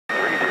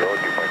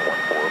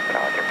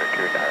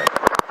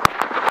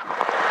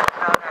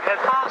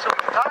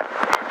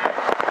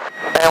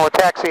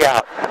taxi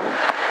out.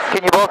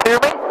 Can you both hear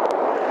me?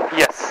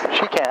 Yes.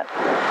 She can't.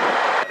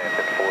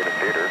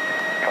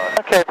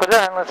 Okay, put it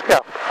on. Let's go.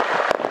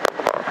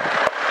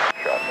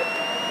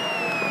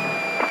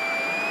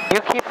 You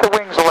keep the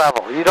wings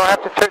level. You don't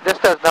have to turn. This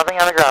does nothing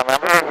on the ground,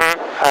 remember?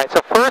 All right, so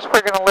first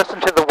we're going to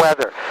listen to the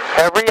weather.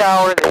 Every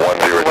hour...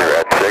 100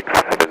 at 6,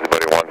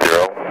 visibility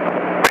 10,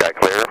 sky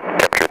clear,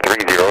 temperature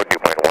 30, dew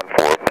point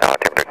 14,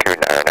 temperature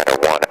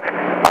 29901.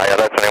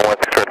 That's 21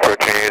 6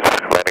 approach news,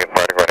 landing and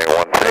parting running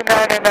 16.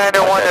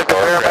 29901 is the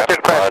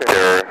barometric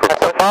pressure.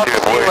 That's above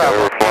sea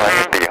level. We're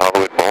flying the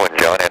Hollywood Bowl and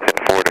John Hanson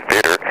Ford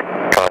Theater.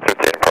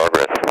 Concerts in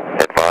progress.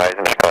 Advise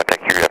and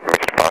contact you after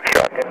Mr.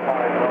 Foxtrot.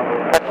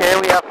 Okay,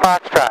 we have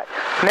Foxtrot.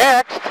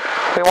 Next,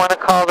 we want to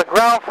call the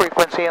ground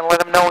frequency and let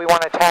them know we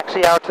want to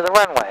taxi out to the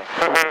runway.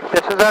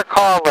 This is our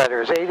call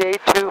letters,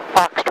 882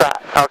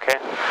 Foxtrot. Okay.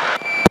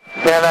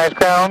 Van Nuys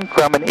ground,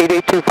 Grumman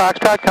 882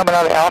 Foxtrot coming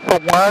out of Alpha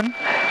 1,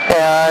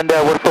 and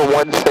we're for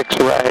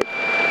 16 right.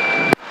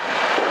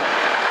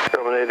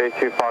 Grumman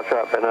 882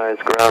 Foxtrot, Van Nuys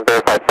ground,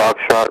 verified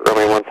Foxtrot,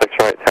 runway 16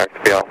 right,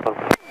 taxi Alpha.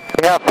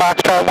 Yeah,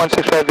 Foxtrot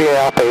 16 right via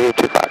Alpha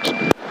 882 Fox.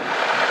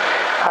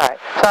 Alright,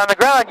 so on the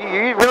ground,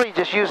 you're really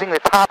just using the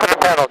top of the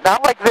pedal,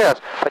 not like this,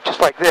 but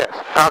just like this.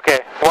 Okay,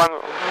 one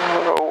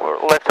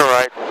left or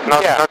right,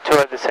 not two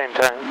at the same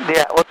time.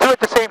 Yeah, well, two at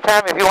the same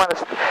time if you want to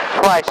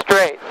fly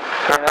straight.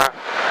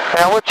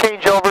 Now we'll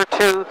change over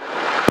to...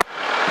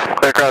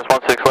 Clear cross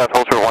 16 left,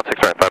 hold short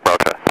 16 right, 5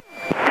 Bravo.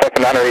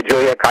 Commander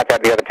Julia,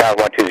 contact the other tower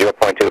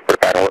 120.2 for the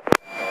final.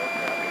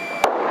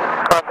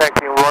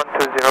 Contacting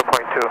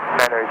 120.2,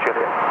 Commander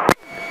Julia.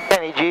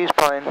 Kenny G's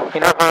playing.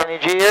 You know what Kenny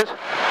G is?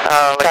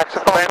 Like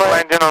saxophone player?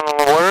 landing on the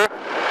water.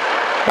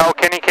 Oh,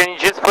 Kenny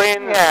G's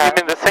playing? Yeah. You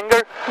mean the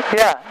singer?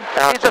 Yeah,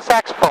 he's a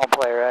saxophone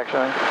player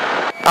actually.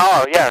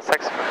 Oh, yeah,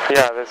 saxophone.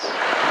 Yeah, that's...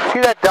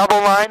 See that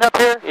double line up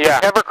here? Yeah.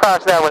 Never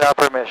cross that without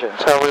permission.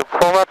 So we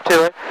pull up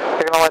to it.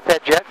 We're going to let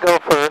that jet go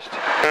first.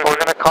 We're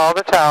going to call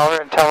the tower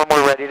and tell them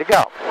we're ready to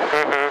go.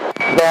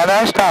 Van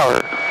Nuys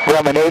Tower,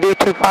 Grumman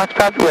 882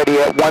 Foxtrot, ready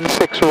at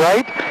 16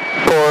 right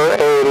for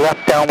a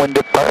left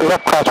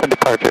crosswind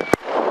departure.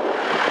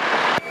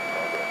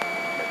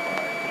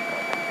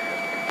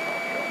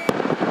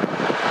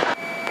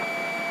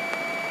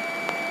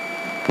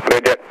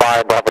 Clear jet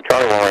 5 Bravo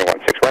Charlie, runway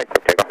 16 right,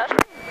 quick takeoff.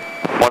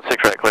 16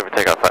 right, clear for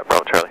takeoff, 5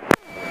 Bravo Charlie.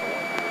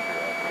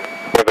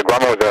 Was the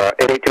Grumman was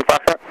 882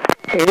 Foxtrot?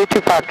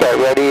 882 Foxtrot,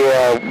 ready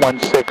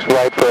 16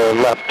 right for a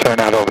left turn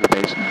out over the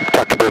basin.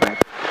 Dr. Burbank.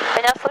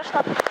 Меня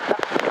слышно?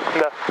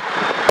 Да.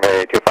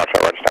 882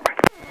 Foxtrot, roger, stand by.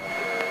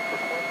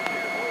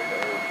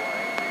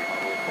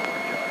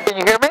 Can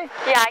you hear me?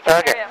 Yeah, I can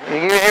Okay. hear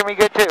you. You can hear me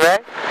good too,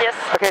 right? Yes.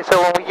 Okay,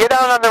 so when we get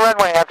out on the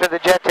runway after the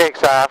jet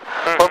takes off,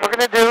 what we're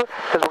going to do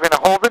is we're going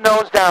to hold the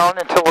nose down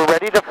until we're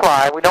ready to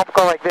fly. We don't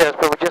go like this,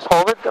 but we just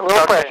hold it a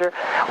little pressure.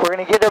 We're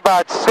going to get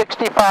about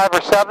 65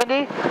 or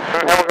 70,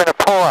 and we're going to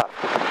pull up.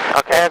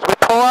 Okay, as we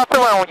pull off the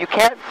runway, you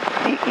got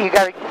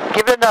to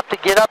give it enough to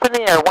get up in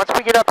the air. Once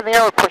we get up in the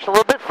air, we push a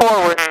little bit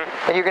forward,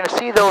 and you're going to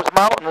see those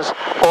mountains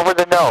over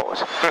the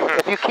nose.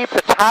 If you keep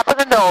the top of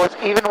the nose,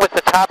 even with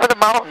the top of the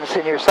mountains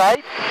in your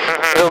sight,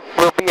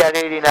 we'll be at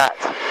 80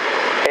 knots.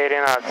 80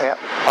 knots.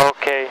 Yeah.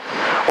 Okay.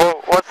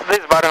 Well, what's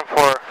this button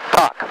for?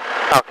 Talk.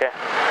 Okay.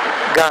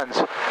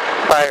 Guns.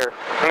 Fire.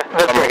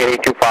 Number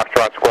 882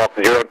 Foxtrot, squawk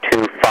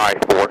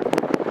 0254.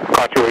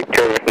 Contour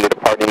Charlie from the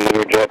departing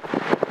leader jet.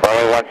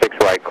 Runway 16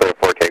 right, clear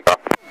for takeoff.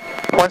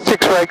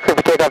 16 right, clear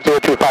for takeoff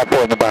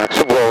 0254 in the box,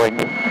 rolling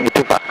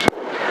 82 Fox.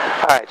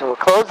 Alright, so we'll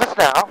close this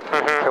now,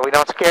 so we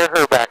don't scare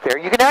her back there.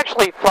 You can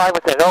actually fly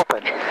with it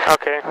open.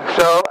 Okay.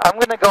 So I'm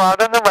going to go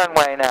out on the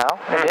runway now.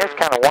 It is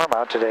kind of warm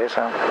out today,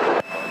 so...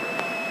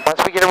 Once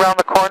we get around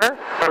the corner,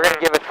 we're going to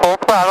give it full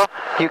throttle.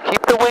 You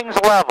keep the wings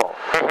level.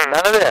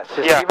 None of this.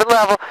 Just keep it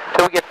level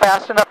till we get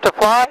fast enough to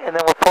fly, and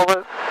then we'll pull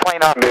the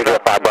plane off. Major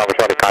 5 Bravo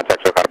Charlie,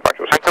 contact SoCal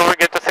departure. Until we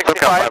get to 65.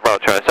 5 Bravo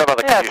Charlie, sorry about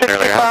the Yeah,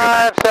 confusion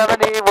 65,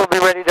 earlier. 70, we'll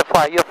be ready to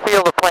fly. You'll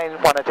feel the plane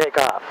want to take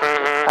off.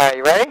 All right,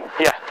 you ready?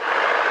 Yeah.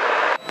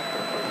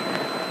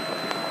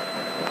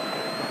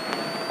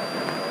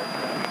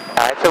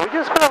 All right, so we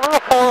just put a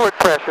little forward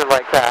pressure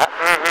like that.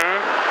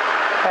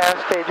 And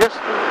stay just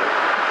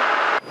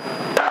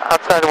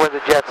outside of where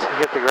the jets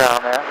hit the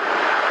ground there.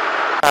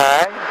 All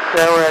right,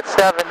 so we're at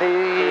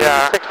 70,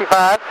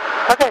 65.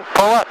 Okay,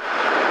 pull up.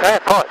 All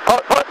right, pull it.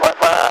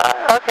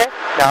 Okay,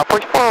 now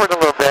push forward a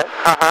little bit.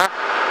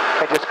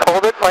 And just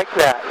hold it like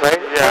that,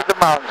 right? Where the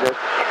mountains is.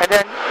 And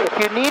then if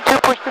you need to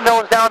push the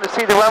nose down to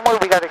see the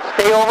runway, we got to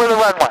stay over the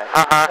runway.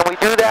 And we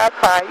do that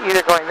by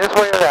either going this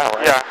way or that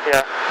way.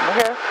 Yeah.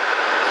 Okay.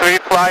 So we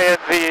fly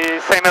at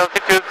the same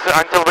altitudes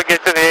until we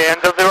get to the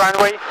end of the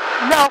runway?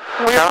 No,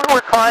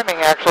 we're climbing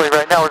actually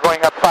right now. We're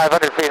going up 500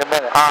 feet a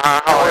minute.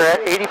 And we're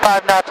at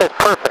 85 knots. That's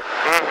perfect.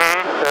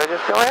 So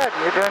just go ahead.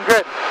 You're doing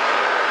good.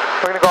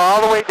 We're going to go all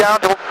the way down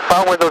to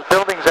about where those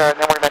buildings are, and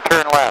then we're going to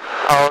turn left.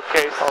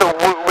 Okay, so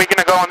we're going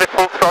to go on the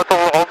full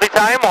throttle all the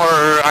time,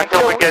 or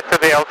until we get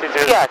to the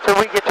altitude? Yeah, till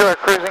we get to to our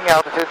cruising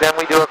altitude, then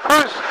we do a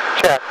cruise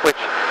check, which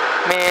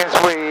means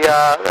we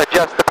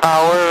adjust the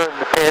power and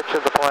the pitch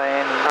of the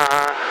plane.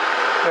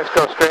 Let's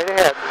go straight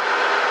ahead.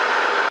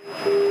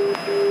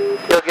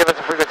 It'll give us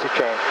a frequency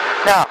change.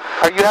 Now,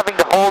 are you having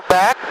to hold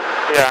back?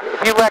 Yeah.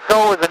 If you let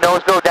go, will the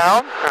nose go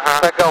down?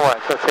 Let go once.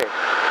 Let's see.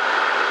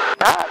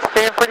 It's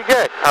staying pretty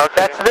good. Okay.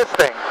 That's this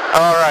thing.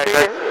 All right.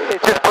 See,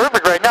 it's just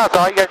perfect right now, so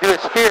all you got to do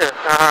is steer.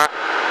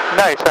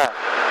 Nice, huh?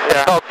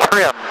 Yeah. It's called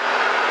trim.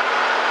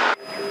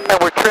 And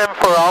we're trimmed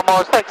for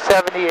almost like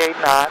 78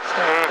 knots.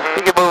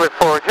 You can move it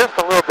forward just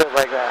a little bit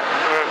like that.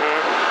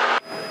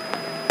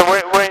 So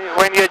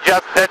when you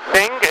adjust that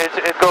thing,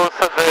 it goes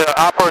to the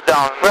up or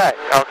down? Right.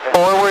 Okay.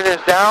 Forward is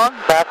down,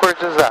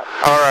 backwards is up.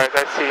 All right,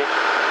 I see.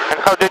 And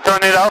how do you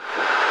turn it up?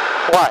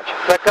 Watch.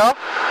 Let go.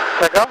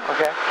 Let go.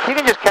 Okay. You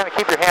can just kind of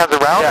keep your hands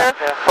around there.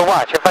 Yeah. But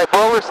watch. If I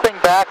blow this thing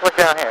back, look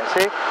down here.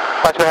 See?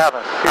 Watch what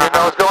happens. See your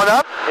nose going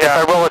up?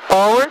 Yeah. If I roll it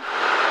forward,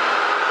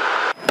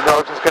 the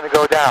nose is going to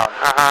go down.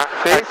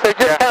 See? So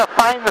just kind of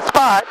find the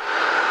spot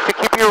to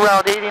keep you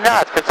around 80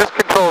 knots, because this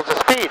controls the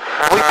speed.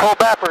 If we pull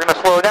back, we're going to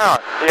slow down.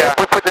 Yeah.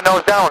 If we put the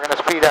nose down, we're going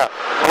to speed up.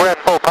 We're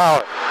at full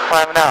power,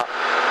 climbing out.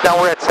 Now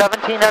we're at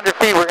 1,700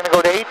 feet. We're going to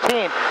go to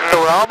 18.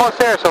 So we're almost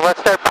there. So let's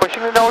start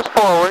pushing the nose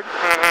forward.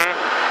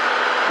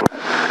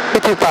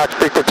 E2 Fox,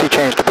 frequency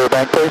change to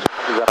Burbank, please.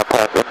 You're going to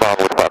pass the bomb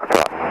with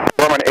Foxtrot.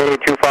 Roman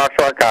 82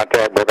 Foxtrot,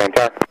 contact Burbank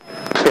Tower.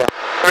 Yeah.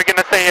 We're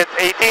going to say it's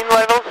 18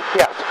 levels?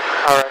 Yes.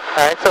 All right.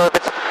 All right. So if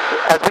it's,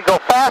 as we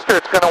go faster,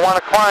 it's going to want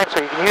to climb.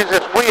 So you can use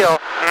this wheel.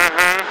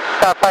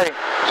 Stop fighting.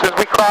 As soon as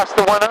we cross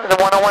the 101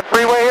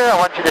 freeway here, I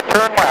want you to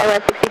turn left. Iowa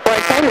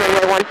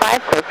 6410, runway 15,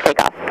 close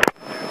takeoff.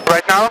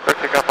 Right now? Clear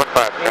takeoff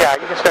 15. Yeah,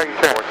 you can start your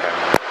turn.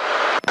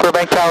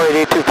 Burbank Tower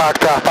 82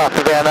 Foxtrot off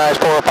the Van Nuys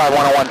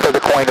 405-101 for the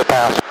coin to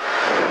pass.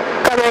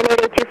 Runway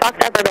 82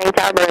 Foxtrot, Burbank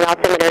Tower, burning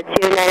altimeter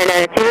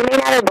 2992, remain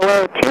at or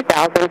below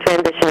 2000,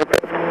 transition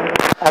approved.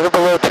 At or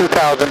below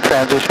 2000,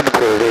 transition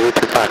approved,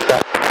 82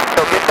 Foxtrot.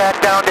 So get back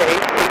down to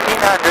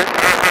 1800.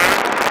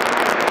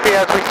 See,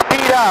 as we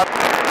speed up,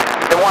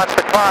 it wants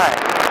to climb.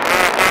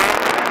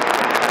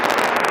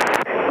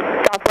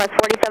 Southwest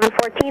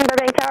 4714,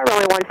 Burbank Tower,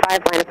 runway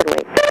 15, line up and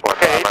wait.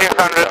 Okay,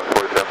 1800.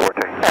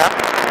 4714. Yeah.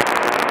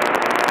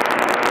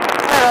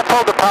 And let's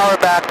hold the power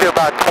back to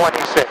about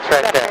 26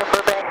 right there.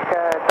 Burbank,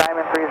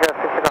 Diamond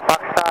 3060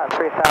 Foxtrot,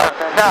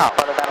 3000. Now,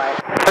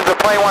 does the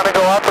plane want to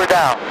go up or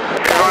down?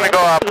 We want to go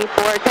up.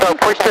 So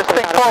push this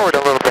thing forward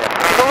a little bit.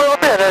 Just a little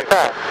bit at a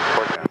time.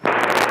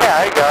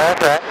 Yeah, there you go,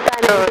 that's right.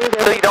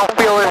 So you don't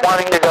feel it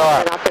wanting to go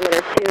up.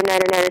 Altimeter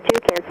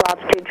 2992, cancel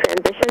altitude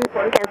transition,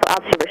 cancel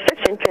altitude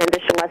restriction,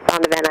 transition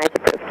westbound to Van Nuys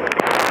approved.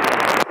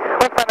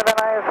 Westbound to Van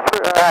Nuys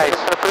approved. Nice.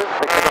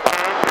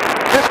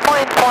 This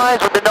plane flies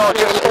with the nose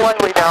just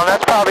slightly down.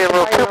 That's probably a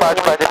little too much,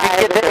 but if you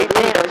can get to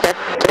 18 and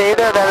stay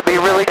there, that'd be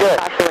really good.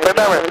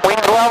 Remember,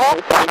 wings level,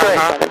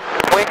 straight.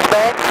 Wings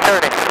back,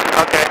 turning.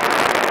 Okay.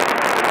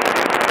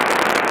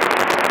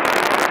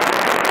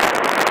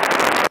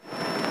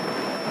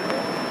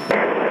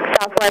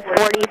 Southwest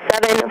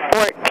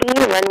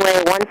 4714, runway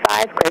 15,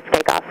 clear for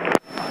takeoff.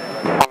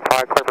 15,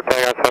 clear for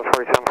takeoff, South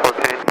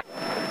 4714.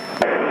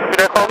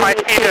 Should I hold my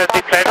feet at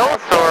the pedals,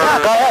 or? Yeah,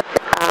 go ahead.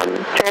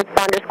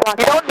 Transponder squawk.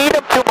 You don't need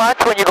them too much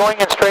when you're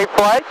going in straight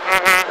flight.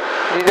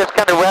 You just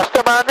kind of rest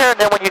them on there, and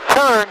then when you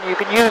turn, you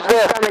can use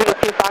this. Summon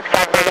 82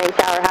 Foxtrot, Burbank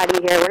Tower, how do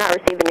you hear? We're not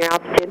receiving your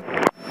altitude.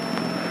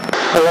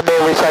 Let me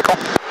recycle.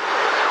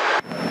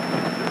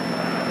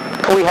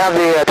 We have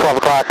the 12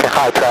 o'clock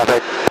high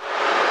traffic.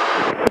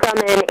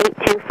 Grumman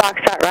 82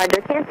 Foxtrot,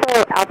 roger.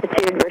 Cancel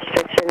altitude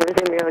restriction,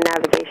 resume your own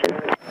navigation.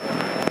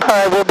 All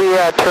right, we'll be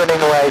turning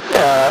right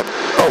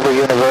over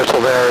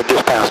Universal there,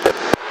 just past it.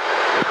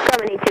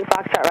 Grumman 82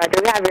 Foxtrot, roger.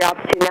 We have your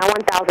altitude now,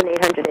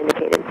 1,800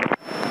 indicated.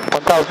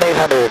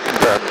 1,800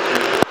 confirmed.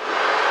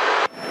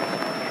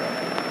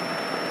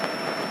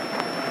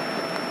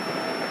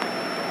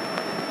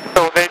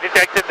 So they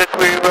detected that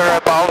we were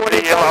above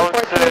the allowance.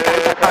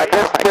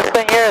 This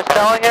thing here is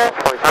telling you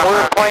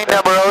we're plane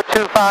number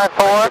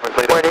 0254.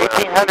 We're at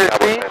 1,800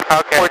 feet.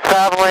 Okay. We're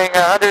traveling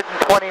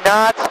 120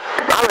 knots.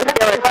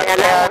 And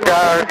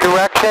our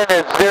direction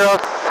is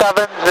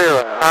 070.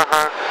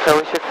 So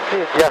we should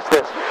adjust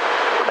this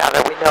now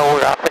that we know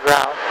we're off the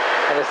ground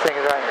and this thing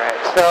is running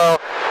right. So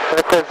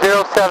if it's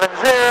 070,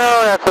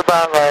 that's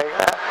about like,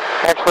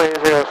 actually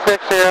 060.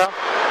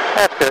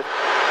 That's good.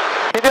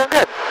 You're doing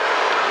good.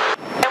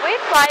 Can we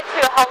fly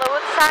to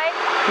Hollywood side?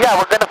 Yeah,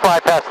 we're going to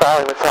fly past the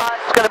Hollywood side.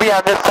 It's going to be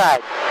on this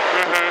side.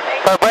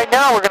 But right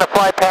now we're going to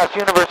fly past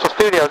Universal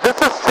Studios. This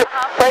is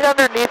right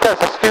underneath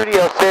us, is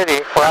Studio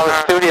City, where all the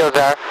studios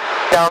are.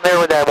 Down there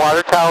where that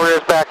water tower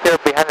is back there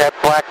behind that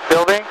black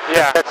building.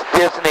 Yeah. That's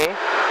Disney.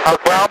 The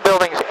brown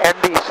building's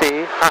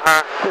NBC.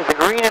 The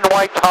green and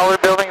white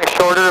taller building, the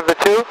shorter of the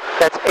two,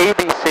 that's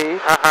ABC.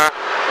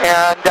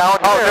 And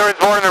down here, there is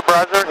Warner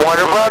Brothers.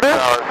 Warner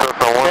Brothers.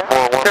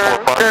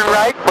 Turn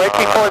right, quick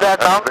before that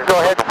mountain. Go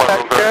ahead and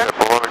start your turn.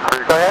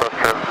 Go ahead.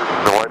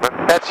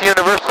 That's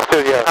Universal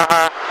Studios.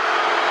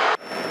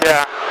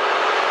 Yeah.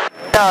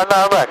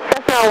 No, look.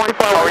 That's not 141.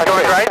 Are we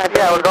going right?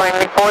 Yeah, we're going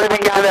before we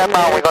get to that step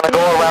out. We're going to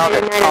go around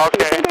it.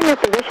 Okay.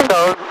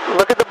 So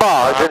look at the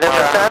ball. Is it in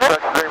the center?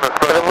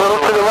 Put a little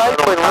to the right.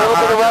 Put a little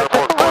to the right.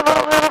 Just a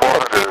little bit.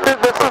 This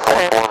is the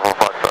same.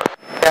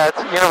 Yeah,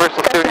 it's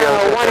Universal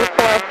Studios.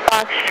 14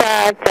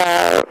 Foxtrot,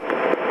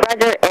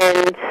 Roger,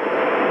 and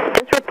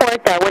just report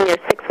when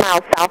you're 6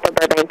 miles south of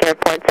Burbank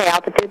Airport. Say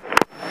altitude.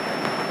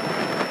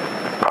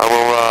 I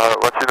will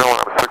let you know when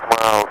I'm 6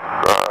 miles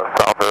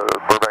south of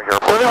Burbank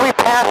Airport. So as we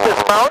pass this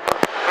mountain,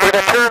 we're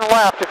going to turn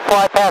left and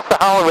fly past the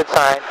Hollywood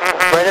sign.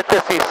 Right at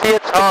this, you see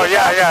it? Oh,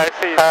 yeah, I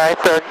see it. All right,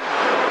 so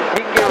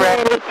you can get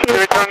ready. Do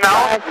we turn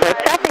now?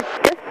 Traffic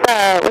just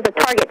was a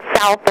target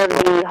south of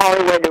the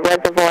Hollywood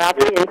Reservoir,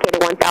 altitude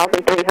indicated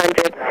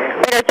 1,300.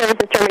 Radar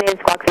services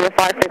terminated, squawk 05,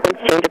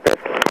 frequency change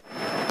approved.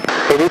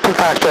 82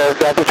 Foxtrot,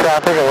 got the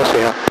traffic, and we'll see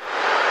you.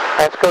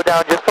 Let's go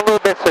down just a little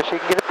bit so she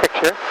can get a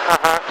picture.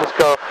 Just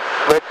go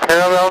right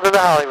parallel to the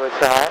Hollywood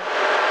sign.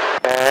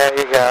 There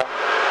you go.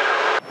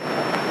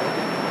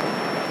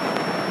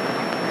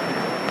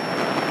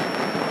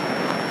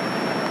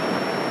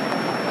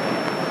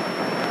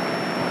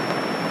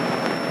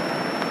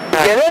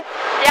 You get it?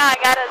 Yeah, I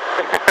got it.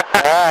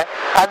 Alright.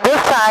 On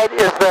this side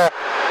is the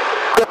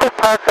Griffith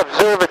Park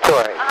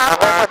Observatory. I'm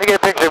going to get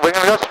a picture. We're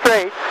going to go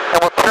straight, and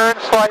we'll turn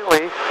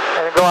slightly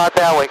and go out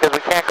that way because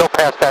we can't go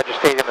past Dodger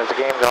Stadium as the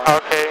game goes.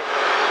 Okay.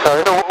 So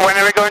when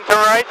are we going to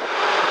right?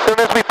 as soon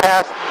as we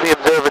pass the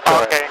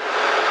observatory. Okay.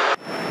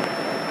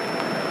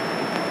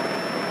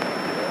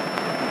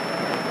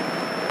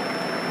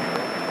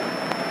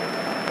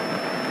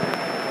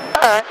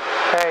 Alright,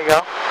 there you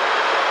go.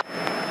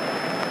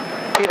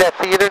 See that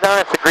theater down?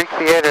 It's the Greek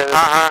theater.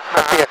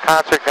 Must be a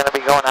concert going to be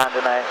going on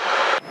tonight.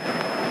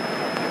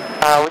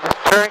 We just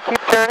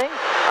keep turning,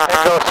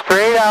 and go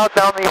straight out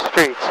down these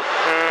streets.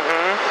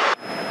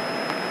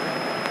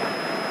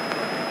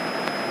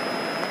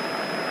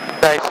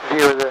 Nice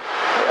view of the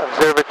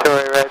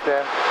observatory right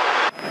there.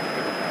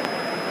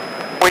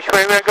 Which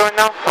way we're going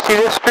now? See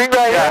this street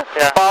right here?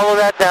 Yeah. Follow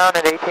that down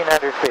at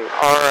 1,800 feet.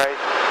 All right.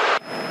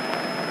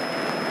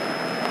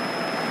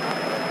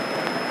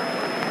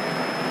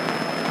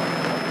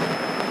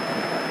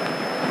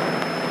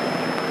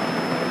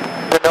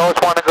 The nose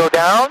want to go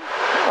down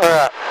or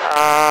up?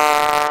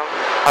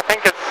 I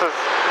think it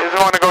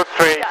want to go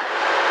straight. Yeah.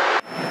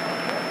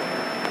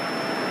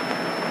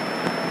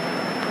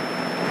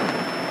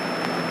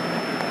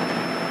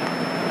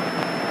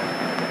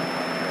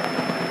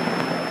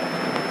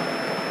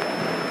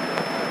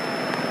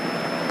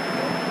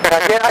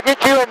 I'll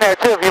get you in there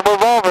too if you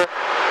move over.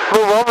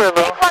 Move over a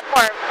little. Take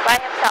one more by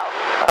himself.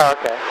 Oh,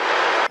 okay.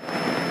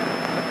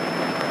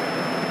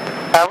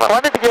 I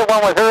wanted to get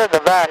one with her in the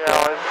back. Yeah,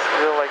 let's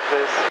do it like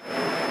this.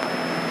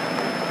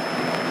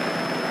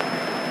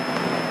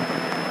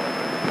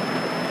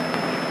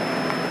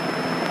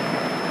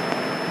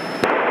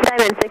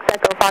 Diamond 6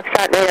 Echo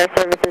Foxtrot, radar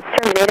services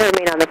terminated.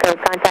 Remain on the code.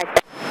 Contact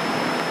them.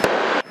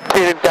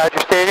 See Dodger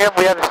Stadium?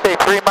 We have to stay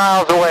 3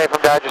 miles away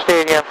from Dodger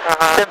Stadium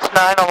since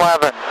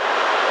 9/11.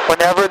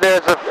 Whenever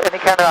there's any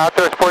kind of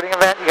outdoor sporting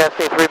event, you got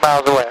to stay 3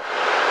 miles away.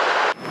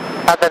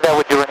 Not that that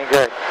would do any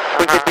good.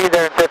 We could be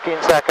there in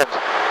 15 seconds,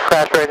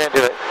 crash right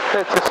into it.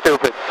 It's just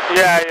stupid.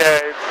 Yeah,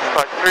 it's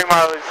like 3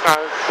 miles. It's not.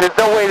 There's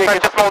no way they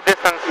Such could. a small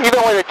distance. Even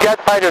with a jet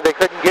fighter, they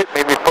couldn't get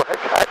me before I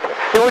got there.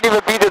 They wouldn't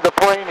even be to the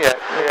plane yet.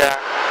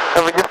 Yeah.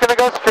 And we're just going to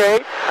go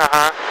straight.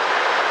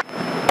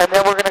 And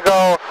then we're going to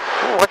go,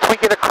 once we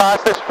get across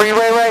this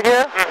freeway right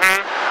here,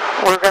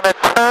 we're going to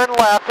turn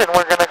left and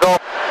we're going to go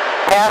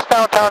past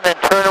downtown, then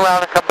turn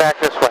around and come back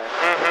this way.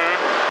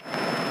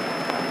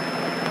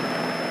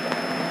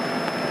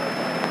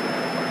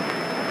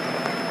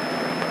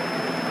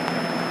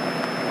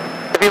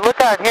 If you look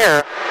out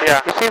here,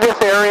 you see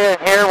this area in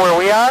here where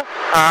we are?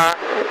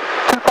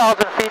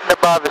 2,000 feet and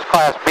above is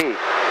Class B.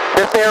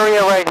 This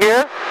area right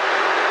here,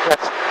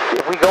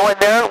 if we go in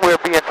there, we'll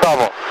be in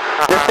trouble.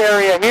 This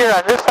area here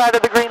on this side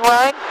of the green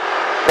line,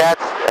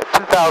 that's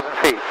 2,000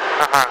 feet.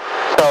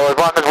 So as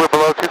long as we're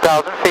below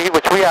 2,000 feet,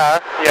 which we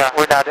are,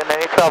 we're not in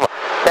any trouble.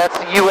 That's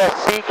the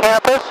USC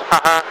campus.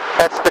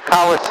 That's the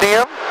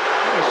Coliseum.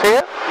 You see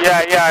it? Yeah,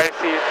 I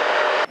see it.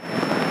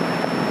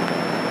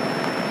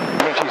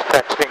 I think she's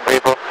texting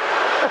people.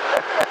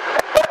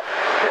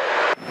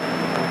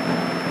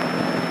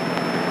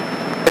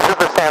 This is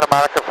the Santa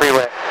Monica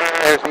Freeway.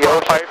 There's the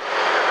ocean.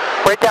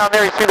 Right down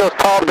there, you see those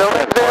tall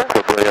buildings there?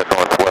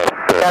 Northwest.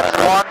 That's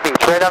Long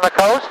Beach, right on the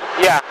coast?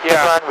 Yeah.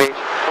 Long Beach.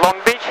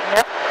 Long Beach?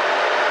 Yep.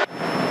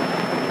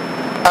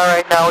 All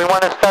right, now we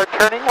want to start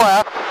turning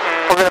left.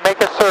 We're going to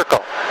make a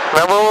circle.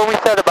 Remember what we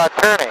said about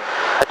turning?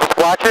 Just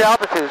watch your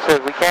altitude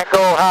so we can't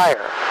go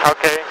higher.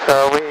 Okay.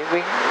 So if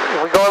we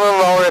go a little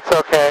lower, it's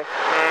okay.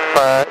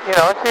 But,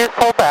 see us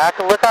pull back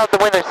and look out the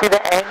window. See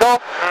the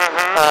angle?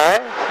 All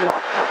right.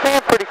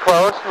 Staying pretty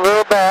close, a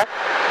little back.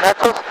 Not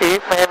so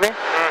steep, maybe.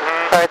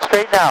 All right,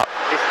 straighten out.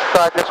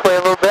 Slide this way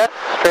a little bit.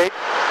 Straight.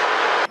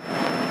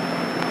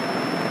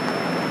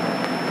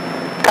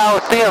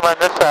 Coliseum on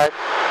this side.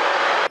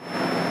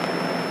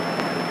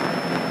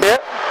 See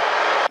it?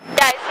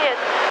 Yeah, I see it.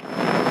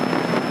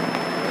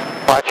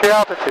 Watch your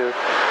altitude.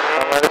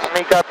 Don't let it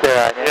sneak up there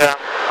on you. Yeah.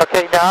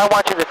 Okay, now I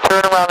want you to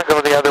turn around and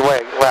go the other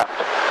way, left.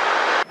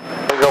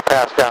 We go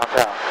past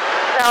downtown.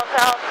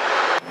 Downtown.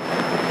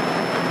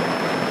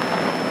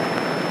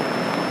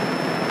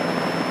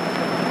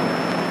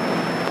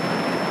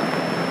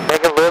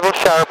 Make it a little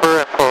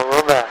sharper and pull a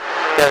little back.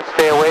 You gotta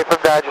stay away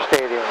from Dodger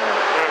Stadium now.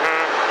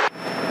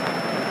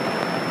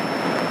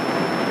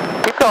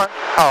 Keep going.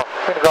 Oh,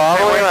 we're gonna go all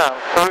the way around.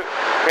 So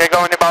we're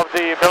going above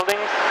the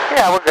buildings?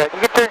 Yeah, we're good.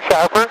 You can turn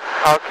sharper.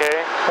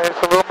 Okay. There's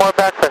a little more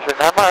back pressure,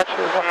 not much.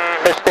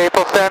 There's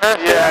Staples Center.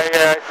 Yeah,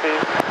 yeah, I see.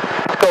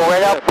 Let's go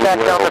right out back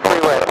down the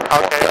freeway.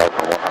 Okay.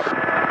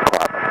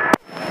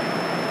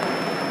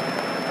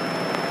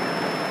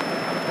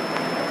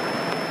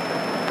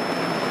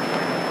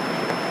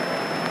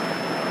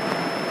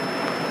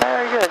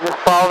 Very good. Just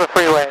follow the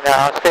freeway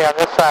now. Stay on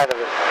this side of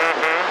it.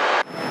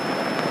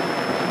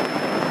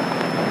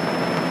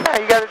 Yeah,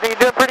 you're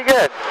doing pretty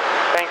good.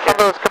 Thank you. Some of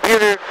those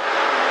computer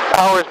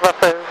hours must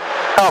have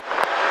helped.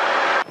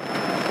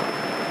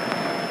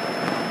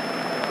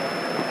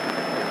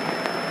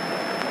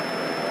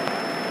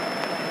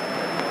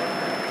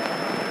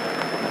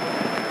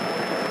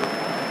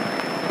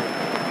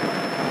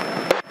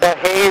 That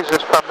haze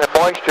is from the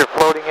moisture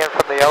floating in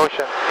from the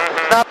ocean.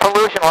 It's not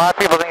pollution. A lot of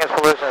people think it's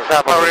pollution. It's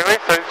not pollution. Oh, really?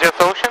 So it's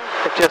just ocean?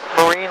 It's just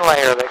marine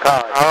layer, they call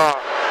it. Oh.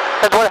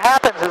 Because what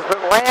happens is the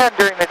land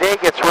during the day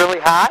gets really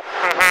hot,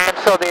 and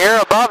so the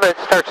air above it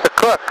starts to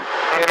cook,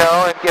 you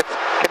know, and gets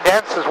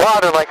condensed as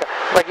water, like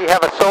you have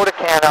a soda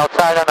can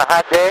outside on a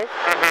hot day,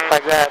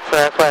 like that. So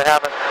that's what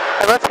happens.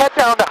 And let's head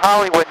down to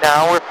Hollywood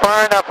now. We're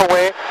far enough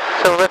away,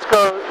 so let's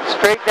go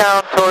straight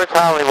down towards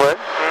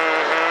Hollywood.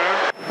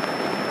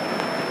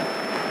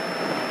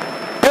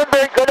 Doing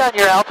very good on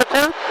your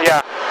altitude.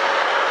 Yeah.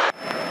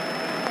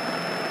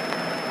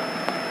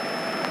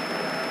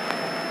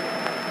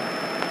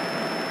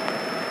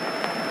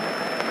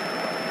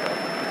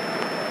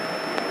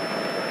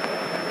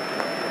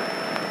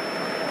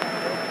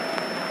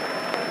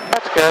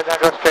 That's good. Now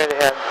go straight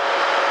ahead.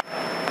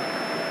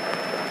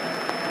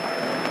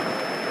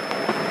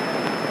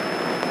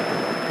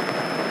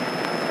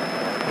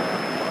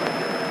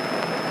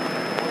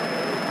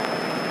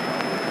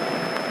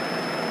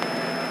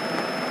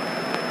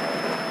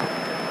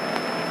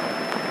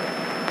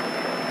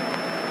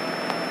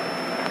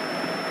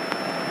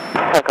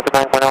 Helicopter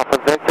 91 Alpha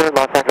Victor,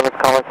 Los Angeles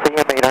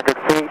Coliseum, 800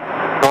 feet,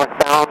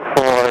 northbound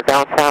for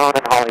downtown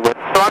and Hollywood.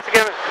 So once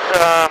again,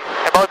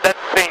 about that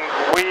thing,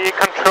 we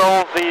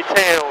control the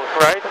tail,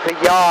 right? The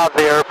yaw of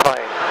the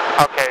airplane.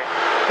 Okay.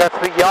 That's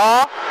the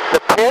yaw,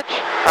 the pitch,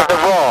 and the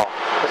roll.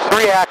 There's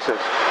 3 axes.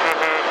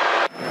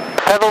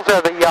 Pedals are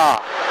the yaw.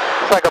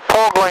 It's like a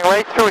pole going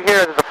right through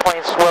here that the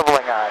plane's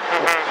swiveling on.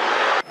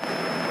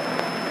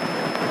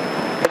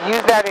 And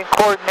use that in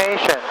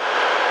coordination.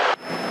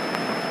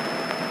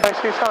 I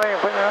see something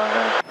you're putting on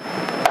there?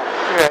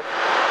 Good.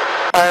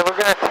 Alright, we're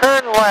going to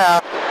turn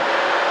left,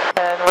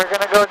 and we're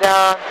going to go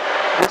down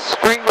this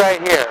street right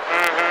here,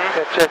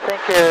 which I think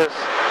is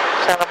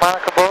Santa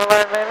Monica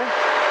Boulevard, maybe?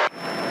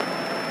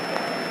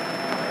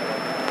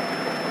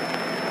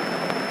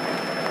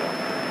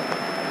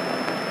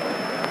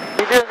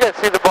 You're doing good.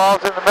 See the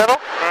balls in the middle?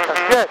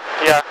 That's good.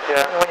 Yeah,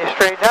 yeah. And when you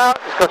straighten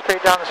out, just go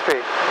straight down the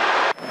street.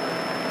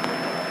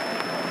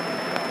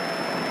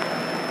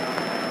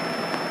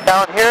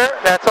 Down here,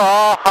 that's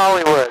all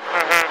Hollywood.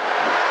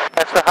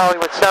 That's the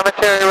Hollywood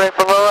Cemetery right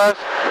below us.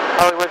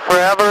 Hollywood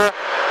Forever.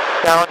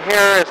 Down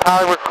here is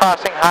Hollywood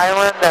Crossing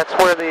Highland. That's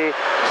where the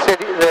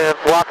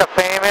Walk of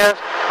Fame is,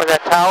 where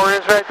that tower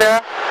is right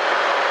there.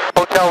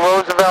 Hotel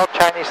Roosevelt,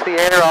 Chinese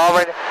Theater, all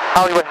right.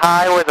 Hollywood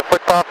High, where the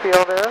football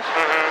field is.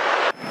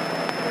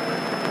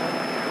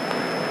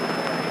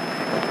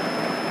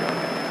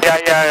 Yeah,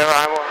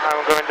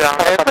 I'm going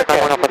down. It's okay.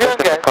 You're doing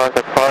good.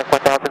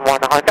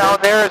 Down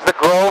there is the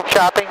Grove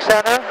Shopping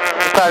Center.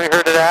 You've probably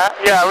heard of that.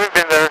 Yeah, we've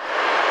been there.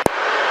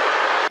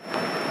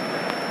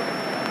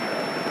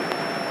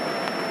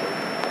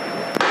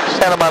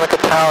 Santa Monica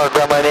Tower,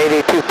 Gremlin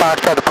 882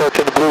 Foxtrot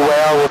approaching the Blue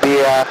Whale. We'll be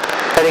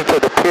heading for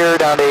the pier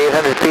down to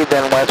 800 feet,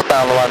 then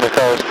westbound along the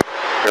coast.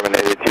 Gremlin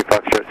 882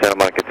 Foxtrot, Santa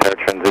Monica Tower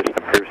transition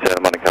approved,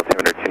 Santa Monica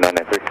altimeter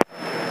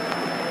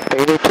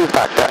 2993. 882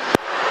 Foxtrot.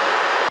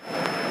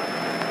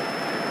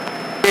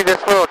 See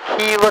this little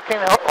key-looking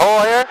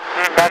hole here?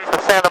 That's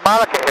the Santa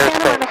Monica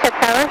airspace. Santa Monica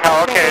Tower.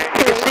 Oh, okay.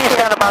 You can see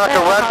Santa Monica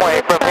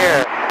runway from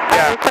here.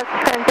 Yeah. Request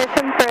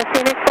transition for a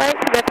Phoenix flight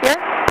to get here.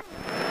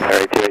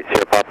 Alright,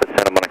 280 Papa,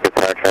 Santa Monica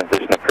Tower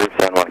transition approved,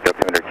 Santa Monica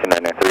altimeter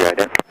 2993,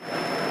 ident.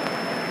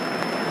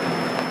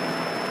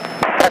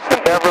 That's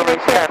the Beverly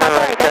Center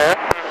right there.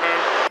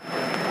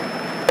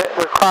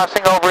 We're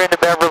crossing over into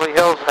Beverly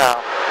Hills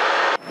now.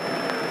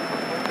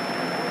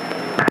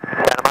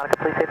 Santa Monica,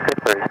 please take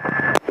Pittsburgh.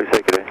 Please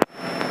take it in.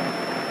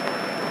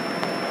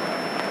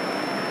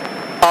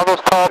 All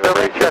those tall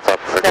buildings, that's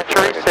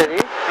Century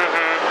City.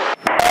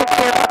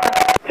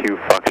 2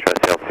 Foxtrot,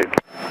 altitude.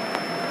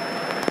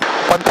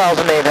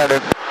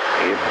 1,800.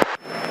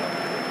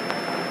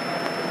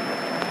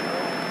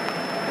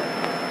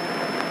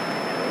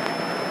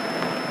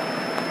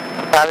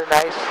 Not a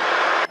nice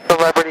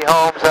pretty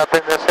homes up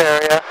in this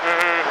area,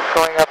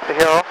 going up the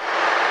hill.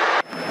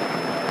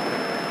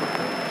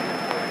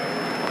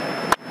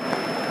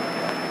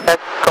 That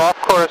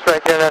golf course right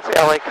there, that's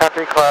LA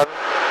Country Club.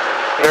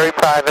 Very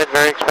private,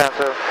 very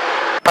expensive.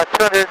 About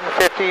 $250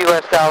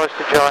 US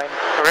to join.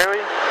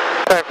 Really?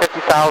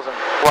 250,000.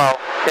 Wow.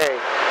 Okay.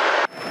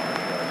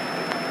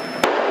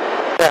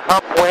 The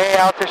hump way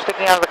out there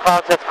sticking out of the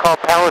clouds, that's called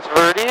Palos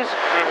Verdes.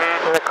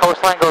 And the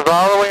coastline goes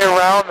all the way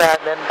around that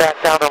and then back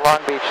down to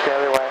Long Beach the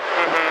other way.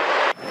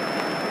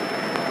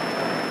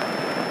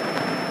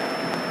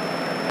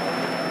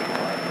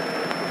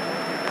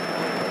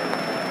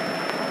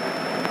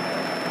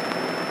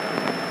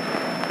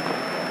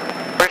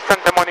 Where's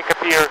Santa Monica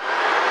Pier?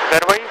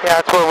 That way? Yeah,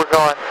 that's where we're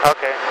going.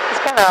 Okay.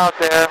 It's kind of out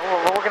there.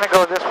 We're going to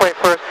go this way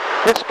first.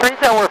 This street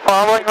that we're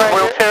following right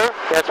Wilshire? here?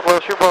 That's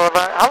Wilshire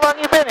Boulevard. How long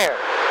you been here?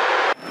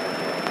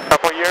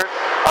 Couple years?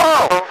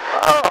 Oh!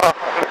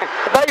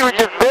 I thought you were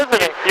just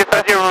visiting. You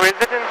thought you were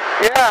visiting?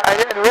 Yeah, I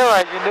didn't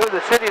realize you knew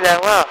the city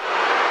that well.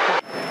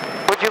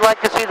 Would you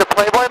like to see the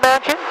Playboy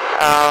Mansion?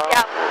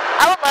 Yeah,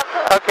 I would love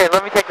to. Okay,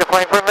 let me take the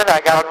plane for a minute.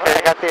 I got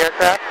the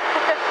aircraft.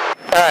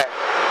 Alright.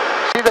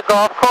 See the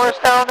golf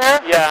course down there?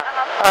 Yeah.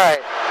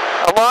 Alright.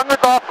 Along the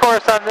golf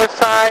course on this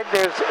side,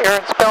 there's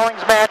Aaron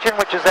Spelling's mansion,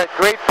 which is that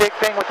great big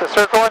thing with the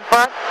circle in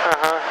front,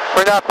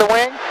 right off the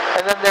wing.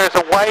 And then there's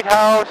a White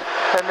House,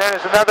 and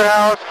there's another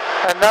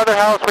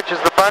house, which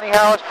is the Bunny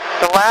House.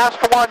 The last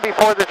one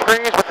before the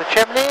trees with the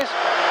chimneys,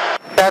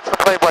 that's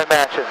the Playboy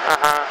Mansion.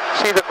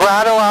 See the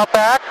grotto out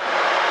back?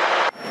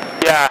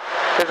 Yeah.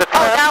 There's a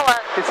that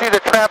one. You see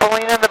the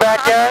trampoline in the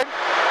backyard?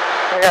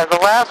 Yeah, the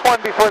last one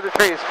before the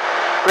trees.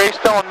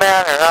 Greystone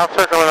Manor. I'll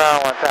circle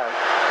around one time.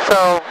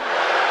 So,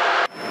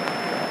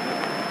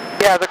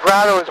 yeah, the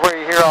grotto is where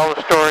you hear all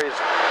the stories,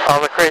 all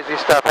the crazy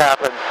stuff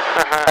happens.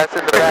 That's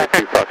in the back.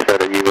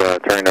 Foxtrot, are you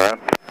turning around?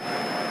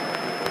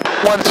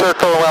 One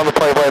circle around the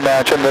Playboy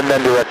Mansion, and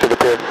then direct to the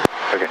pier.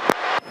 Okay.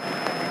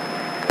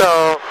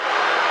 So,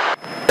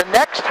 the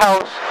next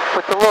house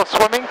with the little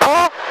swimming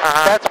pool,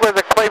 that's where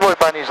the Playboy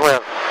bunnies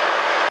live.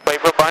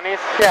 Playboy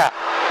bunnies? Yeah,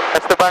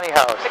 that's the bunny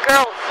house. The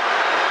girls.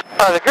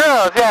 Oh, the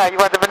girls, yeah. You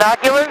want the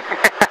binoculars?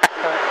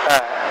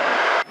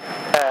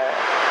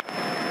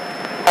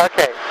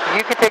 Okay,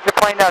 you can take the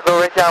plane now, go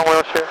right down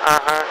Wilshire.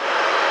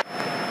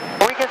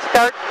 We can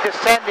start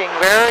descending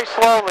very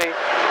slowly.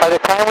 By the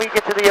time we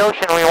get to the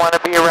ocean, we want to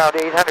be around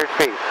 800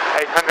 feet.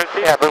 800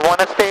 feet? Yeah, but we want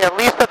to stay at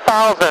least 1,000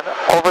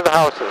 over the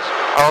houses.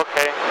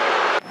 Okay.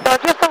 So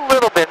just a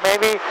little bit,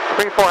 maybe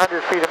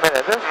 300-400 feet a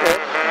minute. That's good.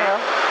 You know.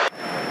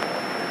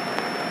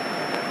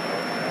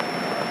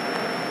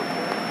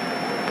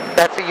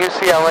 That's the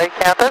UCLA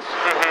campus.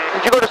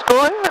 Did you go to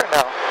school here or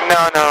no?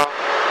 No.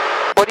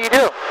 What do you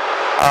do?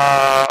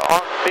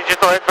 On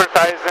digital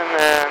advertising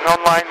and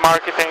online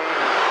marketing.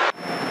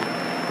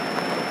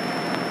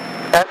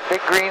 That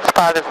big green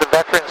spot is the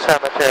Veterans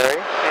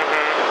Cemetery.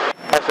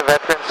 That's the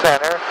Veterans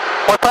Center.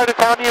 What part of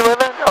town do you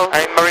live in? Oh,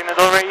 I'm Marina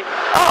Del Rey.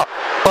 Oh,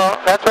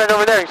 well, that's right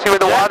over there. You see where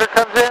the water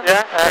comes in?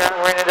 Yeah. That's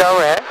Marina Del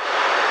Rey.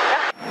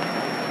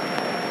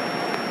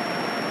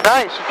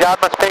 Nice. Your job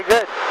must pay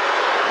good.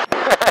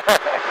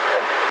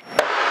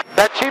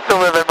 Not cheap to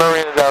live in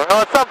Marina Del Rey.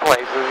 No, it's some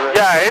places.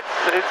 Yeah,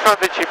 it's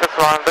not the cheapest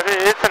one, but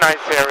it's a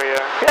nice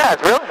area. Yeah, it's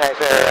a really nice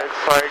area.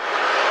 It's like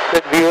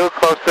good view,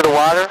 close to the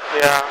water.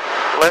 Yeah,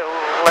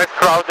 less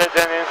crowded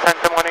than in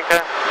Santa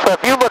Monica. So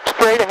if you look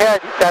straight ahead,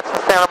 that's the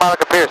Santa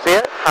Monica Pier. See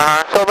it?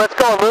 So let's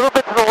go a little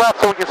bit to the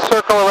left so we can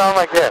circle around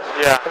like this.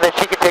 Yeah. And then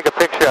she can take a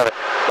picture of it.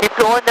 Keep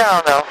going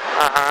down though.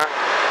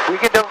 We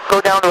can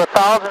go down to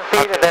 1,000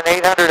 feet and then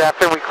 800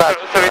 after we cross.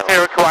 So is there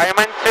a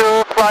requirement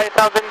to fly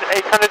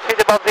 1,800 feet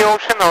above the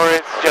ocean, or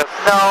it's just...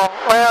 No,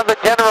 well, the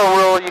general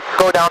rule, you can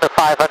go down to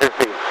 500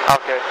 feet.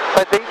 Okay.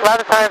 But a lot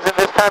of times in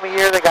this time of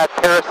year, they got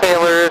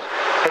parasailers,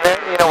 and then,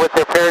 you know, with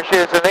their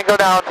parachutes, and they go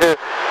down to,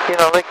 you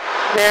know, like,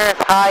 they're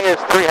as high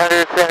as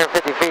 300,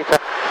 350 feet, so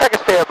I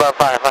can stay above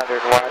 500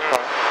 and watch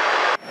one.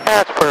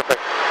 That's perfect.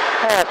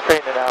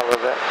 Straighten it out a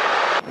little bit.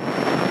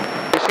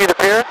 You see the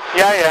pier?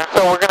 Yeah.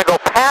 So we're going to go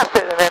past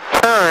it and then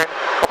turn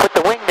and put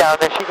the wing down,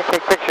 then she can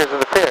take pictures of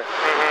the pier.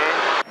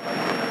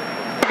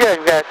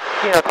 Good, we've got,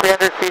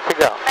 300 feet to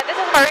go. And this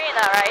is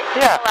Marina, right?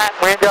 Yeah,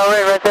 Marina Del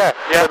Rey right there,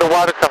 where the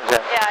water comes in.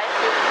 Yeah, I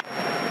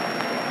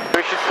see.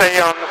 We should stay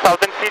on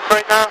 1,000 feet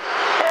right now?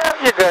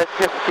 Yeah, you're good.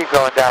 Just keep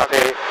going down to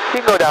you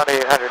can go down to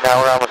 800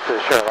 now. We're almost to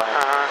the shoreline.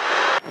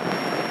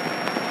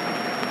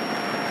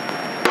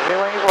 Keep your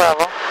wings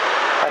level.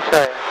 I'll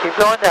show you. Keep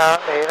going down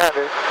to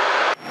 800.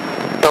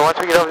 So once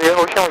we get over the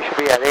ocean, we should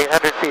be at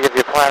 800 feet if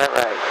you plan it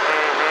right.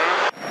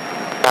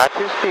 Not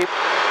too steep.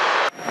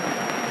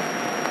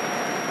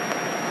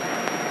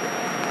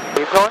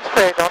 Keep going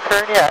straight. Don't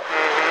turn yet.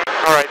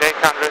 All right,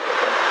 800.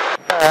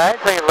 All right,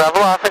 so you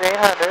level off at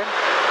 800.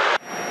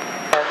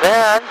 And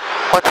then,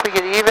 once we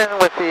get even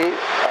with the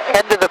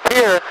end of the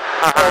pier,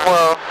 then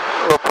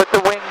we'll put the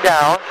wing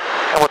down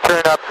and we'll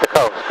turn up the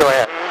coast. Go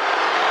ahead.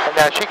 And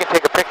now she can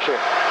take a picture.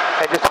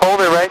 And just hold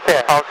it right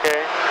there. Okay.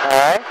 All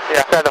right?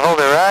 Yeah. Try to hold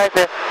it right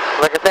there.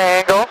 Look at the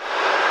angle.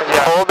 And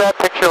just hold that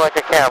picture like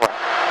a camera.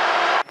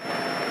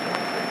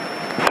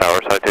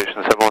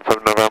 citation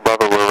 717 November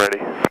Bravo, we're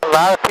ready. A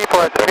lot of people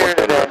at the pier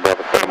today.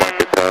 Bravo, 7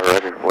 Market,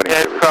 Roger.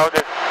 Yeah, it's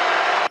crowded.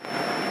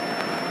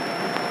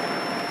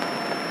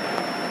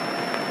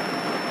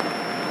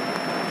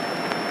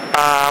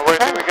 Where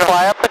do we go?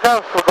 Fly up the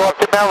coast. We'll go up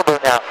to Malibu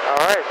now.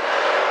 Alright.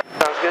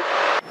 Sounds good.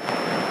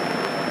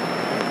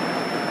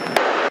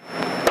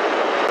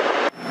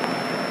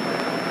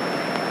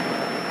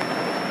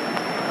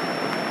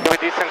 We're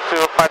decent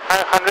to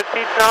 500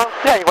 feet now?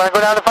 Yeah, you want to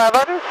go down to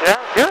 500?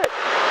 Yeah. Good.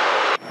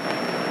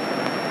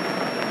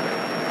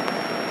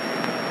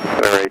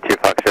 Alright, 2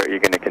 Foxtrot, you're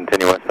going to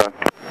continue westbound?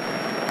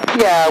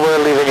 Yeah, we're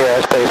leaving your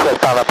airspace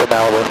westbound up in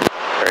Malibu.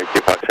 Alright,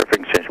 2 Foxtrot, for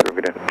exchange, we're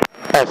good.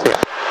 That's it.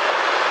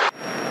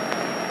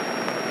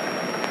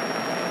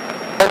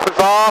 This is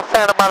all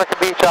Santa Monica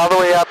Beach all the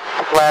way up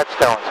to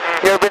Gladstone's.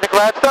 You ever been to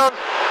Gladstone's?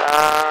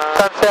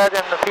 Sunset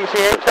and the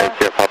PCH there?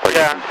 Sierra Papa,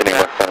 you're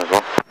continuing westbound as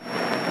well?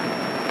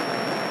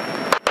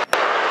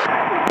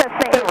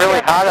 It's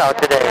really hot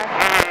out today.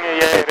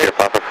 Yeah, it is. Sierra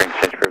Papa, for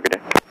exchange, we're good.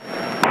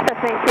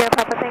 Sierra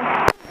Papa,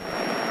 thanks.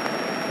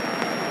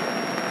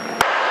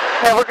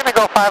 Yeah, we're going to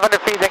go 500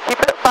 feet and keep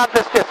it about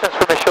this distance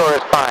from the shore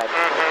is fine.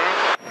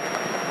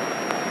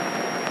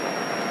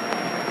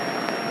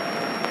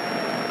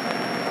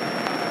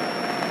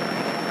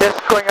 This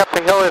going up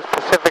the hill is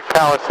Pacific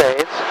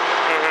Palisades.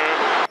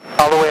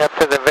 All the way up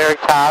to the very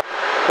top.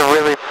 It's a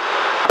really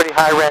pretty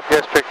high rent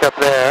district up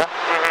there.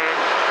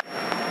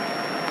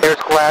 There's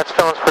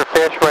Gladstones for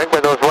fish right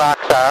where those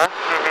rocks are.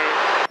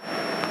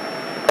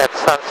 That's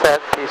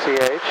Sunset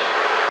PCH.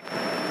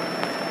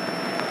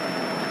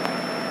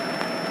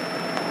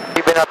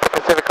 You been up the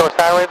Pacific Coast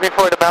Highway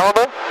before to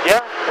Malibu?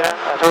 Yeah.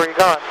 That's where you're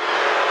going.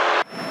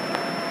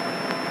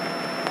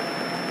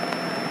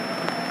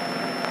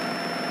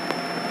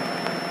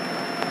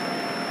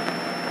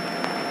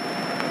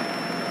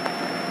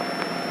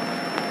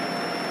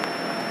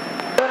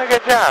 Doing a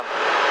good job.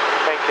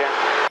 Thank you.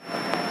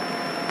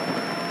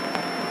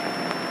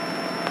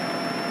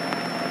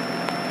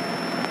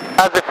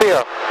 How's it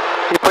feel?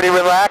 You pretty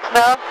relaxed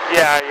now?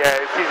 Yeah,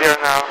 it's easier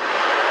now.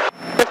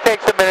 Just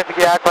takes a minute to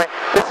get acclimated.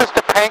 This is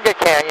Topanga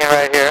Canyon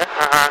right here.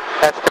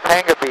 That's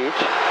Topanga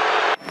Beach.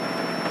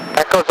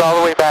 That goes all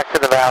the way back to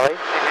the valley.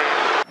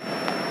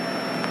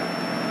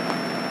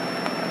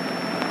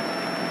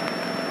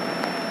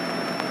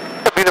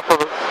 It's a beautiful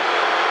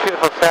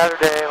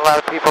Saturday. A lot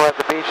of people at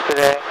the beach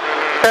today.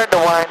 Starting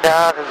to wind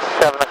down because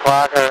it's 7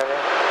 o'clock already.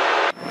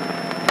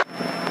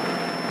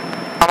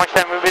 How much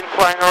time have we been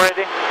flying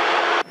already?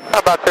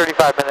 About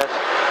 35 minutes.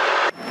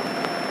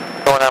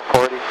 Going on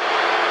 40.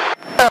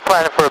 I'm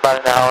planning for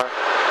about an hour.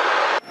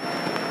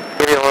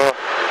 Give you a little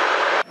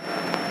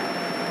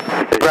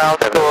ground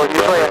school.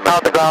 Usually I'm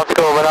out the ground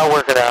school, but I'll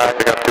work it out.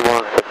 I got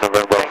 2-1, 6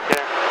 November. Thank you.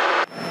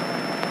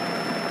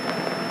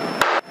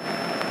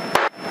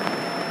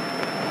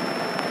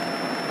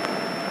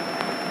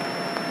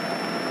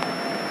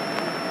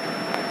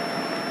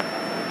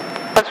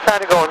 Let's try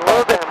to go a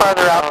little bit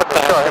farther out from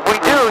the shore. If we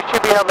do, we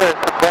should be able to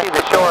see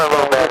the shore a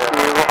little better.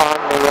 On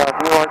the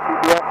view on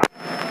CPS.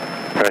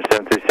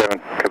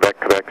 737, Quebec,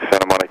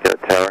 Santa Monica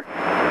Tower.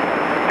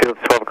 Field's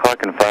 12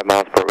 o'clock and 5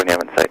 miles port when you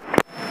have in sight.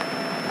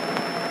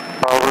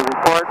 We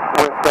report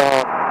with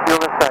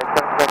field in sight.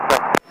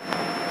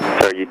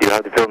 Sorry, you do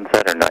have the field in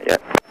sight or not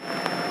yet?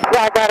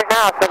 Yeah, I got it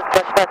now. So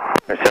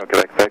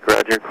Quebec,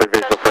 Roger. Clear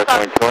visual for us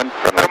 21.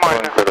 From the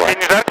phone, clear the line.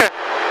 Can you talk?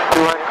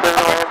 21 clear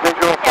the line,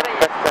 visual.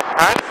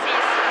 I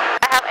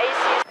have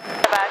ACs in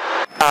the back.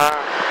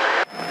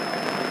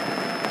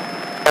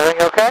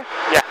 Everything okay?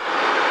 Yeah.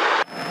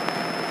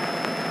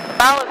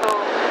 Malibu.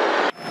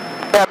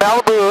 Yeah,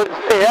 Malibu,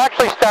 it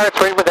actually starts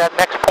right where that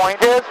next point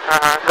is.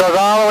 It goes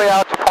all the way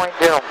out to Point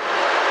Doom.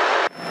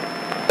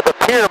 The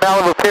pier,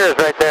 Malibu Pier is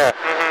right there.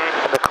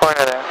 In the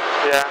corner there.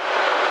 Yeah.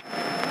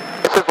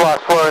 This is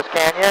Las Flores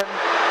Canyon.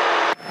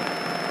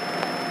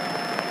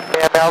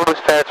 Yeah, Malibu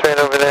starts right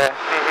over there.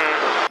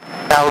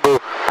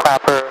 Malibu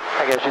proper,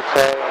 I guess you'd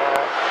say.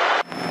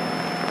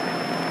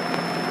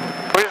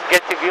 Where's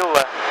Getty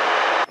Villa?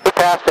 We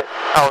passed it.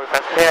 Oh, we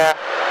passed it. Yeah.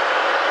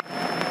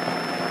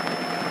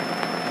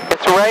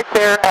 It's right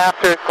there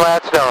after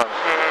Gladstone's.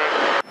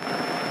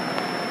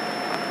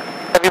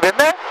 Have you been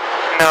there?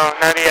 No,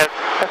 not yet.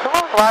 There's a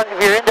lot,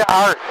 if you're into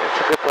art, it's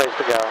a good place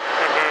to go.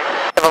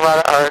 They have a lot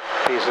of art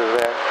pieces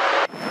there.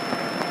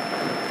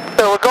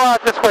 So we'll go out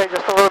this way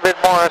just a little bit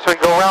more, so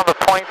we go around the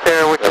point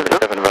there, which is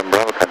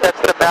that's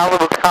the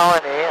Malibu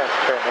Colony. That's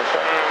very nice.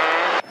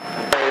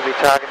 I'm going to be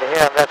talking to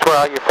him. That's where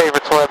all your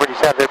favorite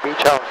celebrities have their beach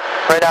homes.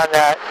 Right on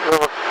that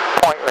little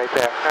point right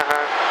there.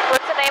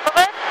 What's the name of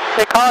it?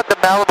 They call it the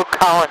Malibu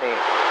Colony.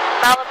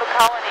 Malibu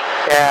Colony.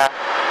 Yeah.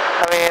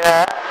 I mean,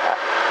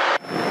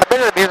 I've been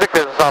in the music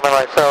business all my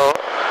life, so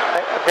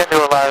I've been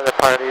to a lot of the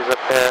parties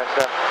up there.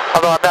 And,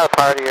 although I'm not a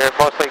partier,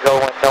 mostly go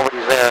when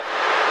nobody's there.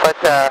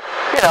 But,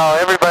 you know,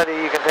 everybody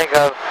you can think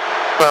of,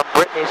 from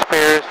Britney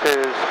Spears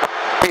to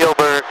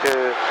Spielberg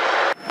to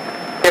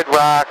Kid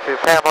Rock to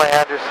Pamela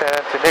Anderson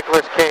to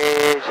Nicolas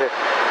Cage to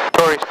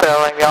Tori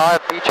Spelling, they all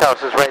have beach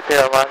houses right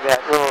there along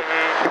that little,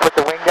 you put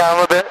the wing down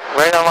a little bit,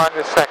 right along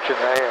this section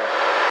right here.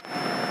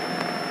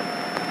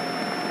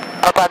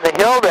 Up on the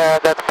hill there,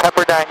 that's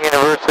Pepperdine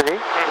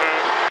University.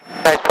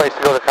 Nice place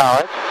to go to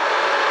college.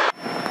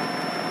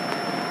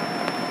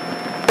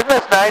 Isn't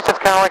this nice? It's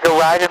kind of like a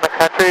ride in the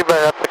country,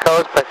 but up the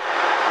coast, but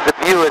the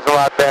view is a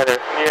lot better.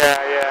 Yeah,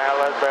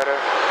 a lot better.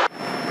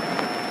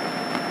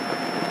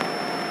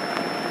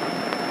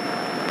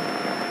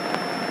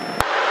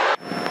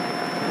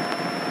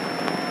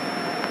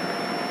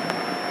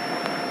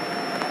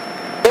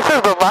 This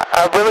is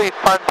a really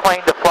fun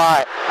plane to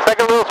fly. It's like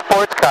a little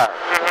sports car.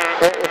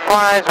 It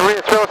flies,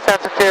 it's real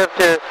sensitive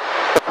to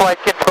the flight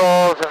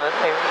controls, and it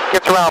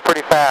gets around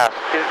pretty fast.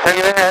 Is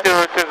it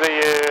sensitive to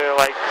the,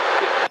 like,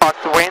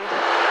 crosswind?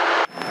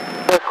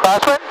 The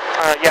crosswind?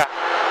 Yeah.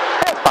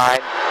 That's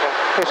fine.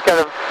 You just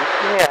gotta,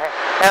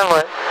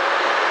 handle it.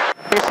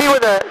 You see where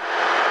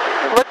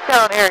look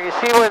down here, you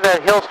see where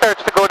the hill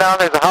starts to go down,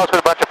 there's a house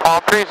with a bunch of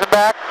palm trees in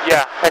back?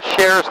 Yeah. That's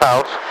Cher's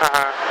house.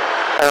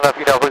 I don't know if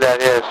you know who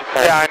that is.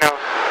 Yeah, I know.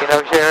 You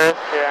know who Cher is?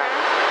 Yeah.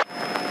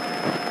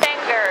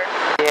 Singer.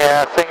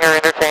 Yeah, singer,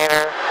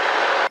 entertainer.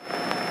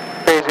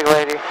 Crazy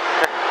lady.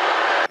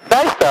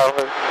 Nice though,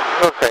 but a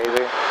little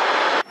crazy.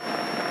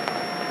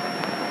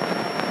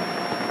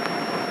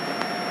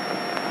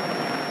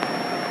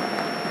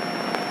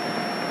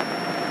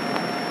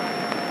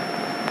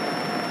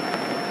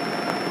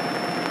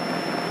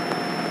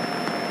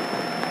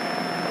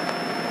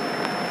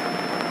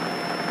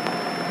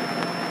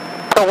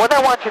 So what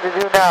I want you to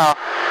do now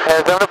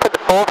is I'm going to put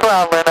the full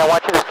throttle in. I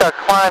want you to start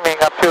climbing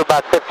up to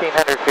about 1,500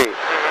 feet.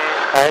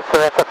 Alright,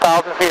 so that's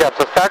 1,000 feet up.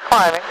 So start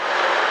climbing.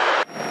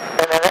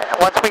 And then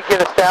once we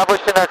get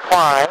established in our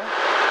climb,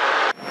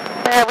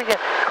 we can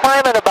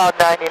climb at about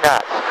 90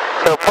 knots.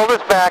 So pull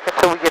this back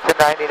until we get to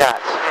 90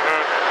 knots.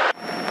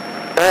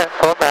 Go ahead,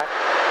 pull it back.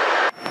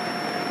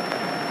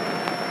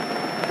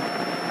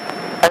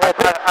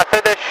 I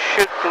said I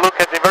should look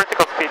at the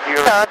vertical speed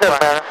you're No, it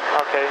doesn't matter.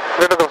 Okay.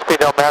 Vertical speed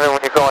don't matter when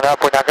you're going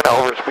up. We're not going to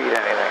overspeed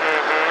anything.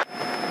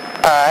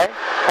 Alright,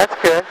 that's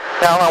good.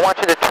 Now I want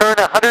you to turn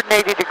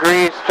 180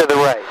 degrees to the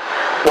right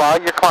while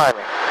you're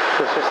climbing.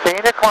 So sustain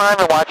your climb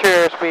and watch your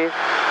airspeed.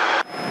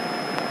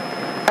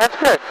 That's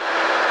good.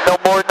 No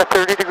more than a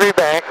 30-degree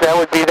bank. That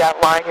would be that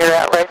line you're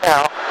at right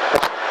now.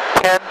 That's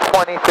 10,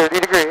 20, 30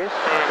 degrees.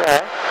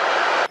 Okay.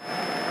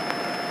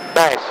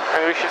 Nice.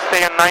 And we should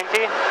stay on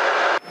 90?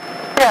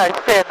 Yeah, you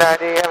stay at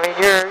 90. I mean,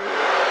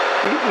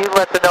 you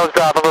let the nose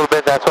drop a little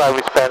bit. That's why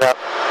we sped up.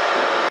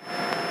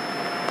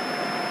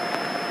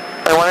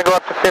 I want to go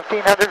up to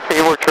 1,500 feet,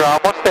 which we're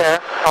almost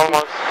there.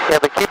 Almost. Yeah,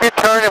 but keep your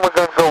turn, and we're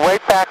going to go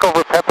right back over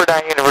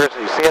Pepperdine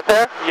University. See it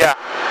there? Yeah.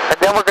 And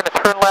then we're going to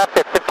turn left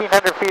at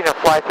 1,500 feet and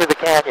fly through the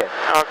canyon.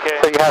 Okay.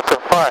 So you have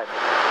some fun.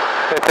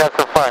 Let's have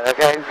some fun,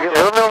 okay?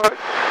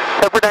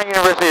 Pepperdine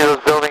University,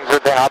 those buildings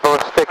with the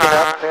obelisk sticking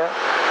up. Yeah.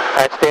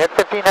 All right, stay at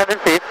 1,500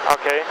 feet.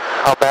 Okay.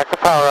 I'll back the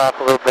power off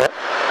a little bit.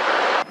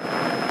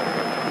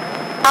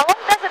 How long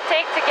does it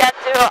take to get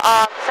to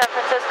San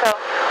Francisco?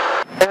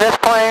 In this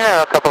plane,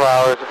 a couple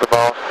hours at the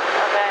most.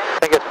 Okay. I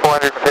think it's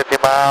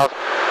 450 miles.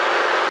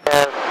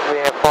 And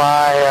we can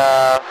fly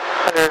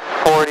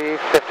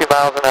 140, 50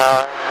 miles an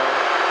hour.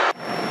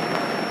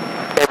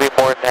 Maybe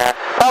more than that.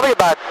 Probably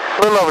about a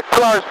little over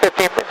 2 hours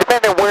 15,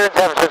 depending on where in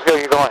San Francisco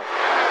you're going.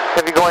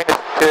 If you're going to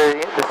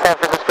the San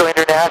Francisco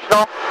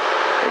International,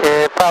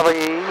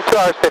 probably 2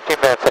 hours 15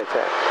 minutes, I'd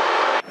say.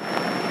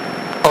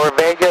 Or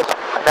Vegas,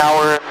 an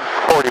hour and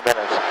 40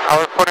 minutes.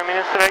 Hour and 40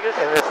 minutes to Vegas?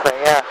 In this thing,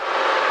 yeah.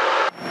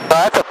 So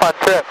that's a fun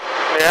trip.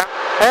 Yeah.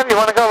 Hey, if you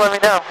want to go, let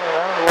me know.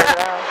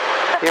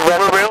 You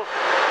ready? For real?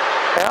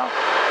 Yeah.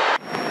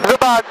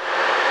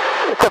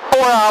 It's a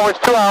 4 hours,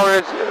 2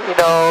 hours,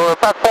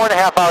 about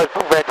 4.5 hours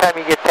by the time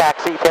you get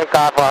taxi, take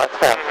off, all that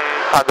stuff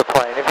on the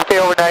plane. If you stay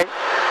overnight,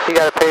 you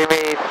got to pay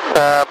me,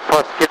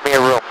 plus give me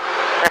a room.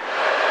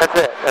 That's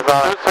it. That's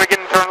all. So we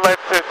can turn left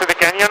to the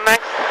canyon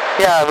next?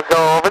 Yeah, we go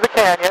over the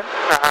canyon,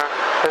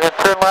 and then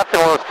turn left,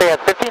 and we'll stay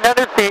at 1,500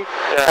 feet,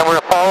 and we're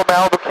going to follow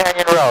Malibu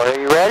Canyon Road. Are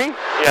you ready?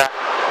 Yeah.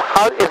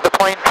 How is the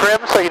plane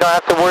trimmed so you don't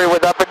have to worry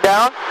with up and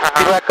down?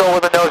 You let go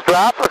with the nose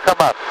drop or come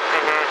up?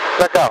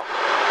 Let go.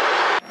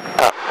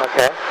 Up,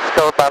 okay. Let's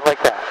go about like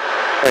that.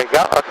 There you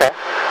go, okay.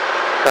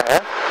 Go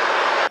ahead.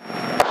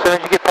 As soon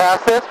as you get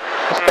past this,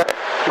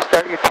 you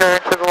start your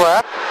turn to the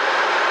left.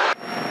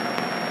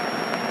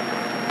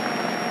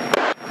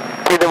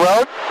 See the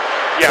road?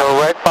 Yeah.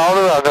 Go right, follow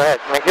the road. Go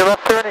ahead. Make your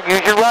left turn and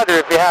use your rudder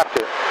if you have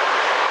to.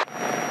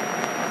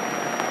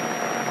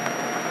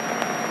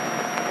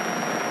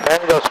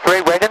 And go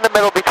straight right in the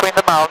middle between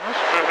the mountains.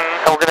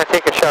 And we're going to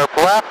take a sharp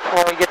left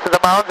when we get to the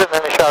mountains and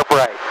then a sharp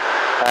right.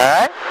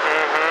 Alright?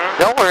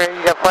 Don't worry,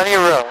 you got plenty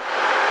of room.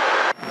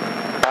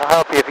 I'll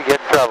help you if you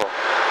get in trouble.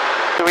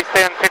 So we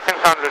stay on 1,500,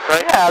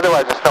 right? Yeah,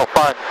 otherwise it's no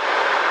fun.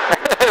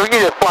 We can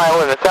just fly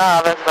over the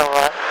top, that's no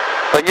fun.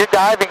 But you're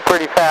diving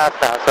pretty fast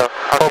now, so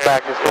pull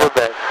back just a little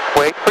bit.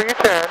 Wait for your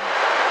turn.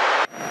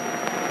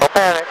 Don't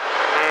panic.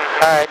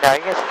 Alright, now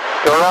you can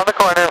go around the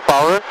corner and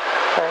follow it.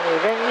 And you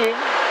can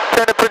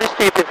turn it pretty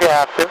steep if you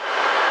have to.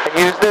 And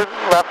use the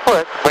left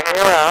foot, bring it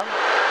around.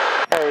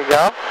 There you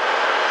go.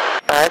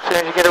 Alright, as soon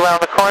as you get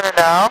around the corner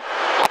now,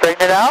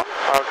 straighten it out.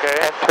 Okay.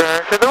 And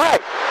turn to the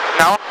right.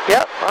 Now?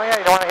 Yep. Oh yeah,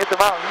 you don't want to hit the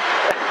mountain.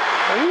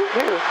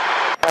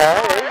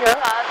 Alright, there you go.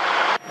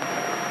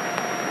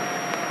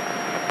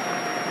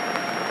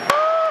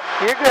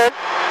 You're good.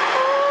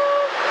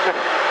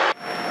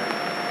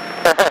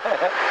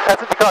 That's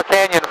what you call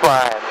canyon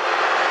flying.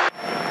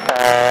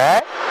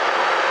 Alright.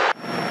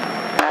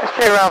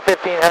 Stay around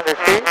 1,500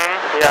 feet.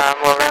 Yeah, I'm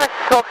moving.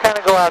 Kind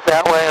of go out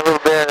that way a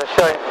little bit and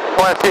show you.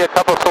 Want to see a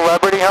couple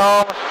celebrity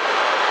homes?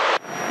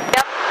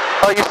 Yep.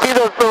 Oh, you see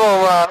those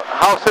little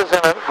houses in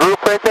a group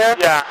right there?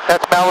 Yeah.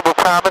 That's Malibu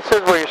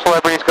Promises, where your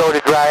celebrities go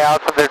to dry out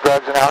from their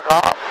drugs and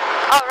alcohol.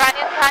 Oh,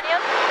 Runyon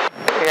Canyon?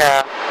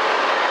 Yeah.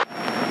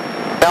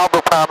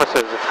 Malibu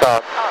Promises, it's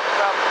called. Oh,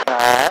 so.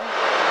 Alright.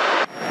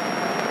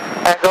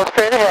 And go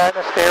straight ahead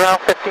and stay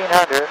around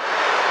 1,500.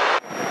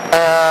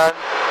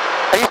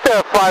 I used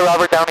to fly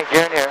Robert Downey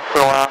Jr.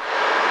 for a while,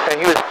 and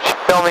he was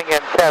filming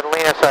in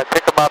Catalina, so I'd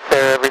pick him up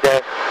there every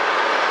day.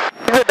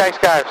 He's a nice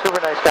guy,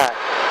 super nice guy.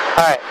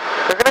 Alright,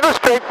 we're going to go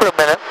straight for a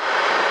minute.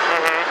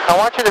 I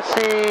want you to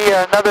see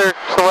another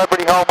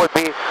celebrity home would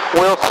be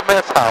Will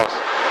Smith's house.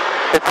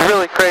 It's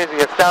really crazy.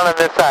 It's down on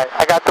this side.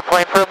 I got the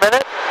plane for a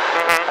minute,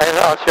 and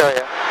I'll show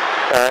you.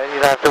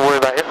 You don't have to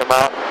worry about hitting the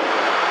mountain.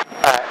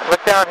 Alright,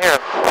 look down here.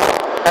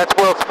 That's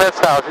Will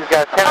Smith's house. He's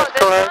got a tennis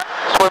court,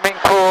 swimming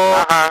pool.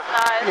 Nice.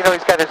 You know,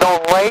 he's got his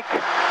own lake,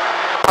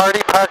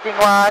 party parking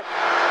lot.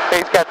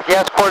 He's got the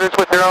guest quarters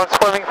with their own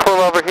swimming pool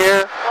over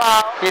here.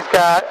 Wow. He's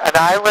got an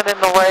island in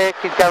the lake.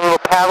 He's got little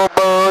paddle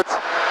boats.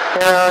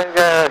 You know, he's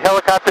got a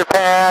helicopter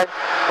pad,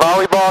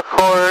 volleyball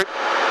court,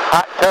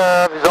 hot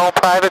tub, his own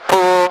private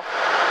pool.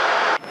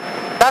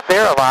 Not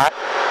there a lot.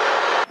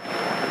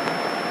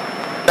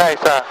 Nice,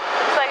 huh?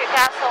 Looks like a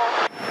castle.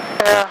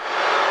 Yeah.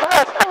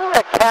 Well, it's not really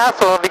a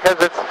castle because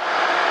it's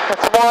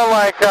more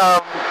like a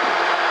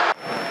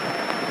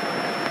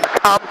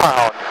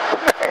compound.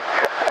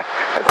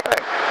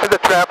 It's a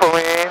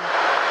trampoline.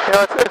 You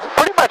know, it's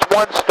pretty much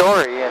one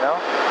story, you know.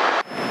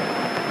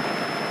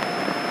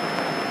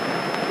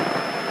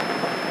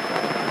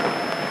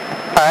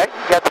 Alright,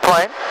 you got the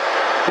plane.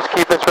 Just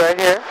keep this right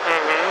here.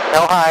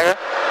 No higher.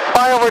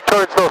 Fly over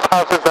towards those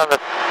houses on the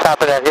top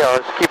of that hill.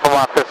 Just keep them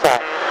off this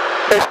side.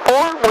 There's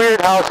 4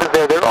 weird houses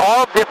there. They're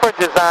all different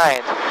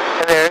designs.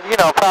 And they're, you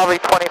know, probably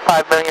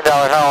 $25 million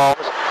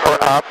homes or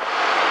up.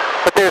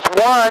 But there's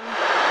one,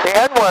 the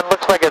end one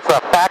looks like it's a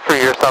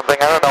factory or something.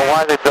 I don't know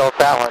why they built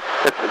that one.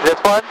 This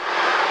one.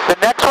 The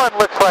next one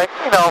looks like,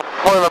 you know,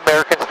 more of an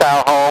American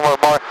style home or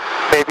more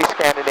maybe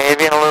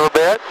Scandinavian a little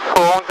bit.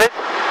 Who owns it?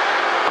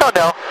 Don't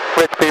know.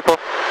 Rich people.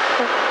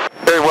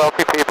 Very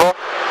wealthy people.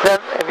 Then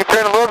if you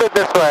turn a little bit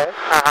this way,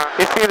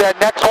 you see that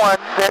next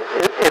one,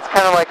 it's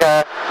kind of like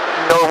a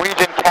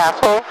Norwegian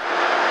castle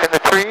in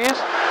the trees.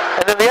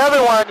 And then the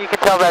other one, you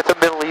can tell that's a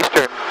Middle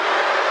Eastern.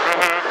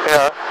 You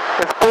know,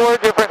 there's 4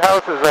 different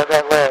houses on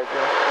that ledge.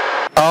 You know,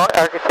 all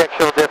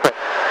architectural different.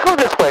 Go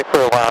this way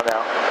for a while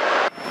now.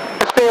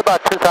 Just stay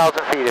about 2,000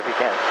 feet if you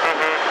can.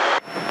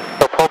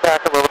 So pull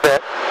back a little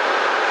bit.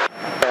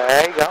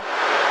 There you go.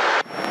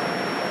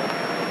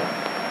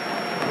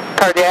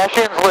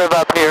 Kardashians live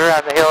up here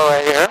on the hill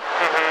right here.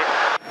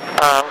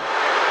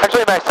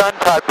 Actually, my son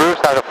taught Bruce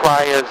how to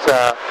fly his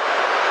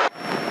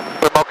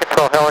remote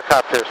control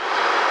helicopters.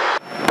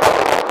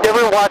 You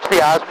ever watch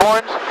the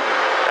Osbournes?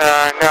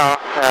 No.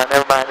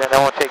 Never mind then. I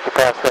won't take you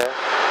past there.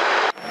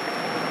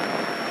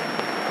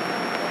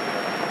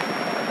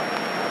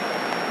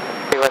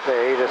 See what the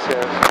ATIS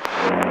is.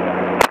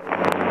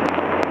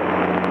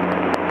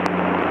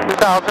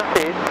 2,000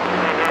 feet.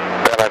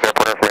 Standby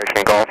airport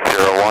information, Golf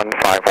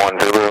 0151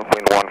 Zulu,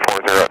 wind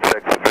 140 at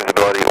 6,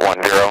 visibility 10,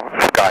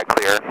 sky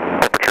clear,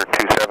 temperature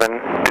 27,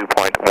 dew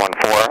point 14,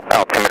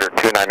 altimeter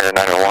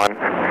 29901,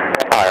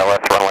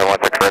 ILS runway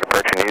 16 right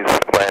approaching ease,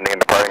 landing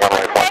and departing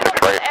runway 16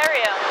 right.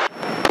 Area.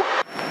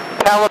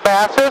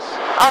 Calabasas?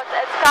 Oh,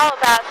 it's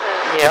Calabasas.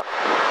 Yep.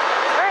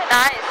 Very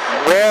nice.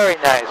 Very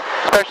nice.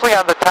 Especially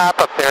on the top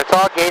up there. It's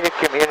all gated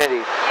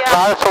community. Yeah. A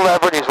lot of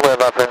celebrities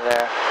live up in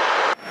there.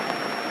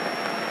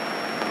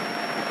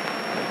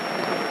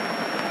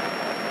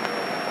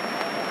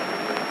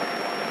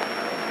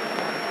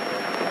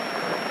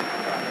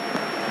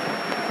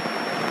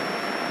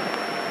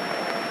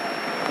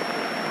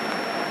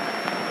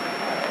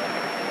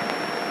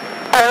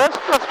 Alright,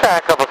 let's try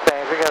a couple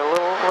things. We got a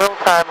little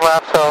time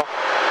left, so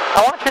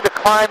I want you to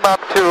climb up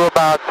to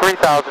about 3,000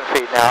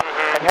 feet now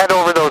and head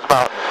over those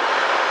mountains.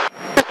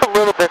 Just a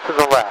little bit to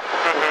the left.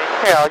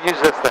 Yeah, I'll use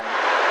this thing.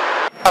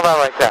 How about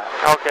like that?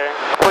 Okay.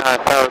 Put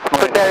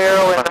that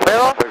arrow in the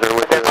middle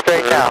and then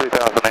straight down.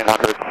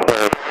 3,800.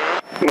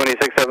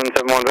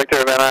 2671 Victor,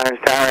 Havana,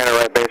 tower and a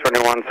right base,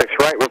 running 16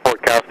 right, report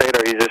Cal State.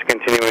 Are you just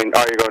continuing,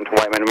 are you going to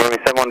Whiteman?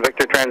 Moving 71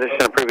 Victor, transition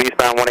approved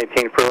eastbound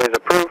 118, freeway is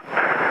approved.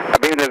 I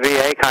beam to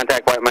VA,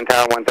 contact Whiteman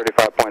Tower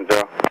 135.0.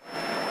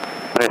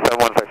 27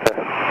 Victor.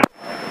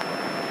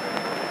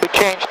 We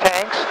change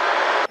tanks.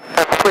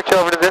 Let's switch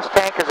over to this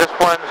tank because this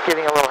one's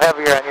getting a little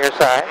heavier on your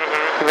side,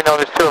 even though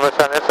there's 2 of us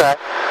on this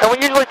side. And we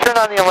usually turn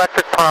on the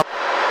electric pump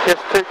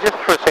Just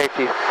for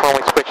safety when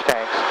we switch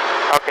tanks.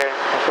 Okay.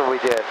 That's what we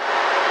did.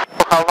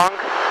 How long?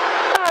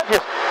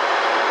 Just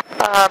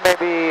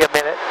maybe a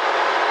minute.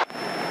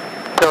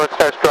 Until it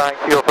starts drawing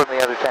fuel from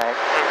the other tank.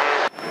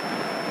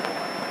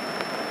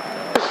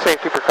 Just a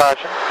safety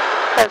precaution.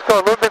 Let's go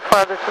a little bit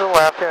farther to the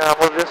left, and I'll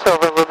move this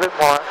over a little bit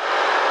more.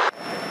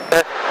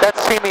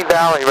 That's Simi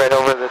Valley right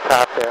over the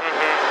top there.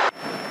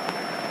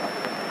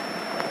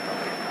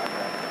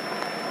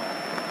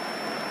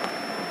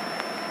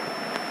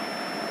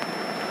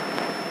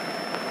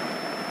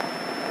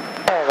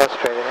 And go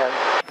straight ahead.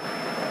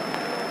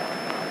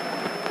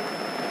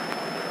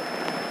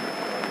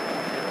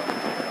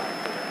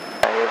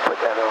 You put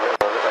that over a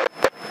little bit right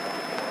there.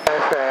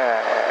 That's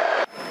right.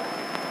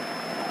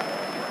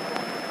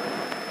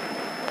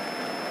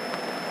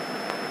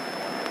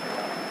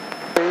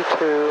 3,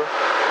 2,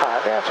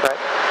 5. That's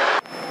right.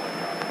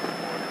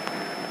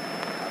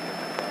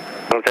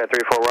 Chat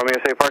 3-4 Romeo,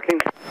 safe parking.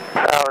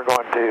 Now we're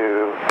going to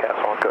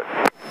Castle. Good.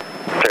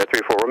 Chat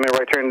 3-4 Romeo,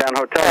 right turn down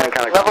hotel and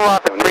kind of level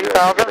off at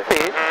 3,000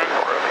 feet.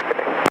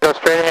 Go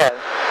straight ahead.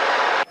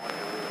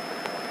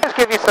 Just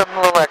give you some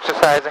little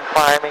exercise in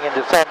climbing and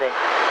descending.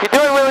 You're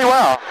doing really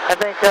well. I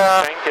think.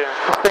 Thank you.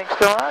 This thing's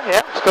still on.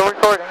 Yeah, still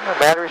recording. The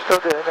battery's still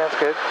good. That's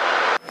good.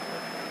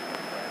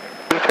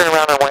 You can turn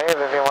around and wave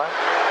if you want.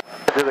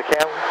 To the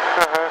camera.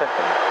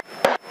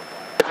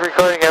 It's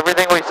recording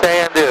everything we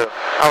say and do.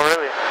 Oh,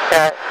 really?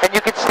 Yeah, and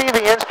you can see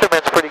the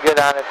instruments pretty good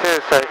on it too,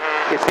 so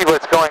you see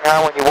what's going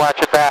on when you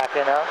watch it back,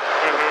 you know?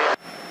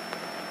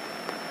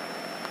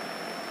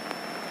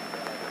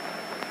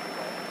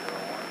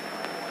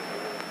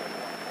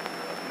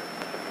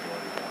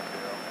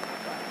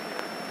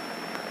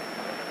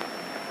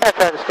 I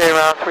try to stay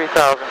around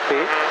 3,000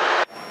 feet.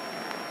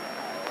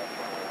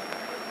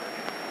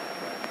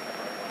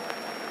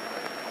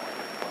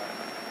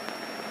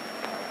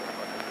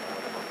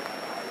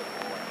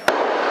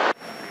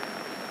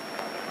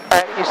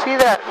 You see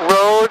that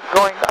road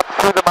going up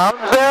through the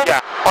mountains there?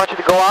 Yeah. I want you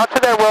to go out to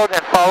that road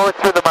and follow it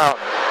through the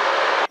mountains.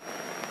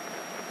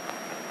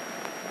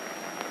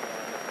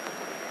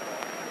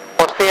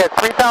 We'll stay at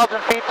 3,000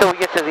 feet till we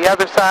get to the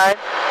other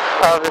side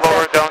of the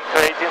Lower down to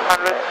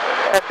 1,800?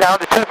 And down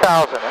to 2,000.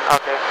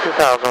 Okay.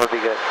 2,000 would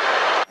be good.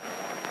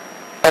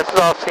 This is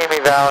all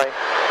Simi Valley.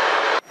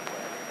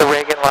 The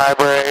Reagan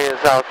Library is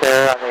out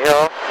there on the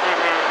hill.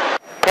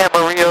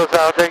 Camarillo's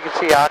out there. You can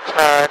see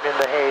Oxnard in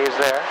the haze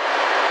there.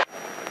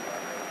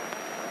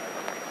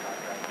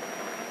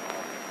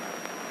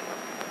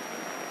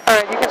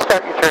 Alright, you can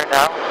start your turn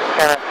now. Just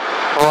kind of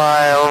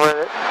fly over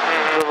the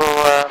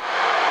little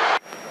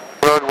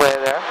roadway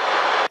there.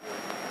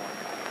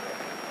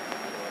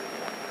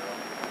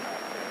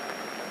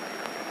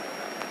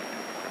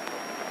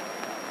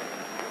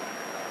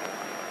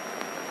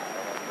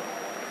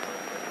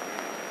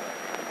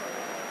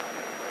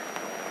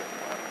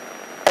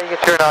 You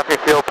can turn off your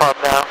fuel pump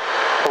now.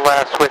 The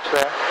last switch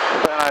there.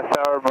 San Ice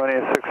Tower, Mooney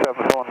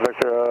 671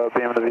 Victor,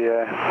 beam to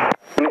VA.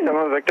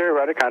 27 Victor,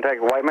 ready to contact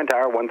Whiteman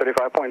Tower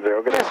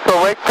 135.0. Good. Just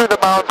go right through the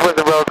mountains where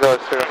the road goes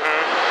through.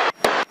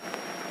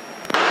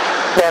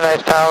 San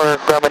Ice Tower,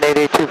 Grumman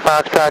 882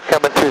 Foxtrot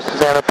coming through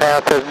Susanna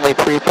Pass, presently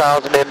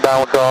 3,000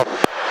 inbound Gulf.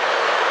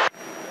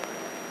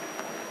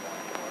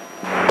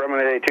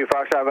 Grumman 882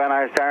 Foxtrot, Van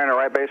Nuys Tower, and a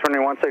right base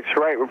running 16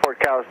 right, report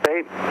Cal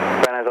State.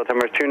 Van Nuys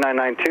altimeter is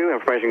 2992,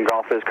 information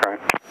Golf is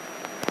current.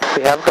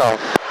 We have Gulf.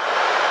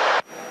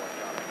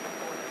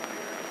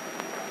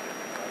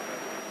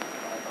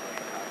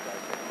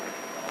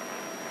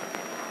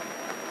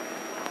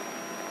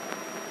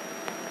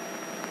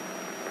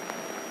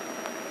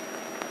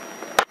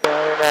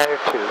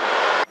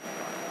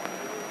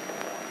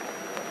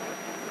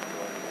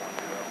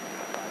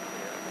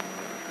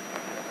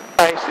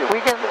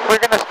 We're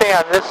going to stay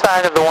on this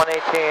side of the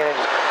 118 and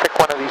just pick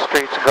one of these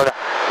streets and go down.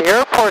 The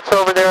airport's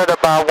over there at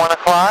about 1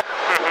 o'clock,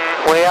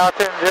 way out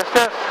in the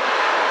distance.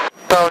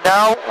 So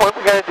now what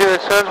we got to do, as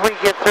soon as we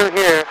get through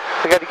here,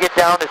 we got to get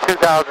down to 2,000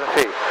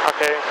 feet.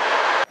 Okay.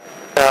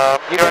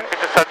 You want me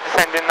to start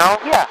descending now?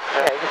 Yeah,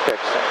 you can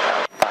start descending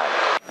now. Fine.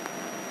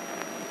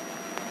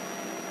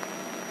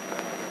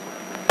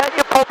 And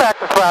you pull back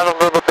the throttle a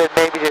little bit,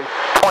 maybe to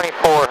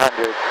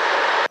 2,400.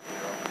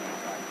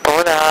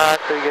 Pull it out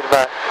so you get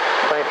about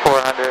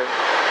 2,400.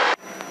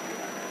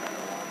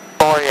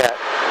 More yet.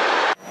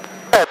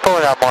 Pull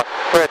it out more.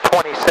 We're at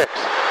 26.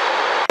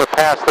 We're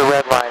past the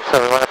red line,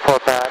 so we want to pull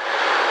it back.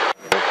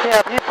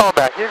 Yeah, you pull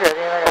back. You're good.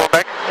 Pull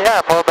back?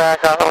 Yeah, pull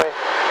back all the way.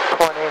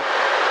 20.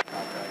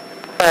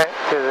 Alright,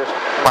 to this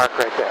mark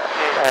right there.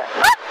 Alright.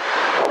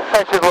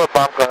 That's just a little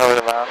bump going over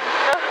the mountain.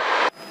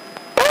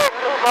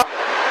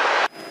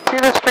 See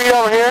this street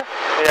over here?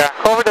 Yeah.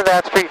 Go over to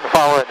that street and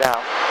follow it down.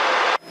 I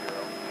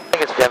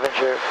think it's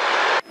Devonshire.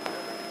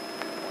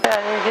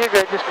 Yeah, you're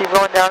good. Just keep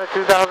going down to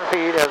 2,000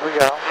 feet as we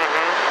go.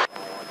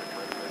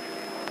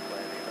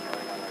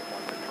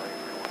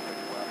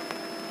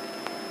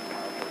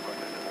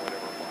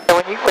 And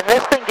when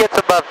this thing gets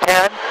above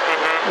 10,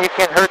 you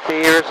can hurt the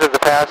ears of the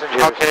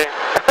passengers. Okay.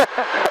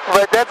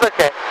 But that's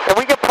okay. And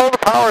we can pull the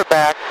power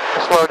back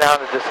to slow down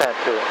the descent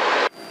too.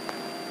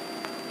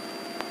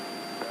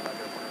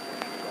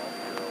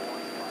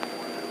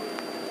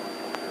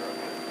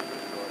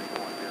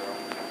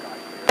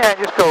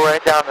 just go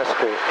right down the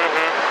street.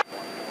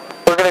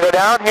 We're going to go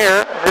down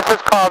here. This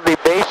is called the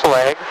base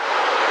leg.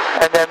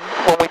 And then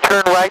when we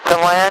turn right to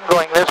land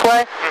going this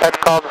way, that's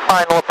called the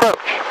final approach.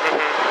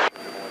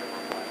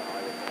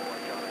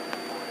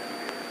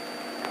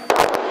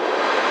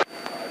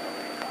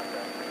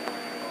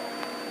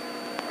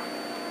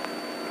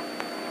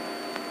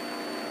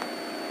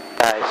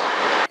 Nice.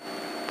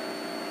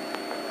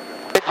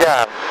 Good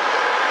job.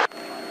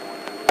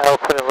 I'll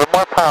put a little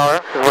more power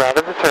because we're out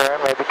of the turn,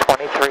 maybe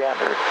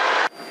 2,300.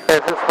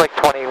 This is like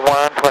 21,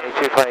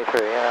 22, 23,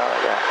 you know,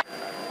 like that.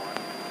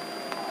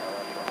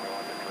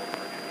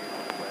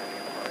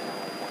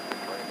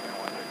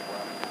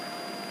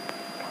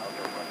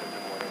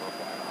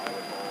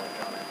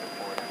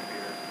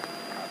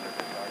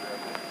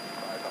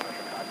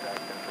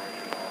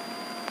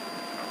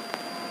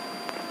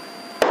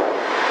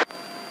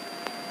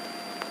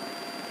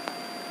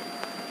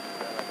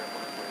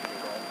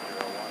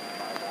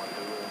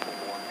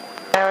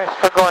 We're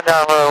still going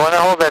down low. I want to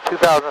hold that 2,000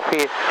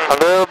 feet a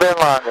little bit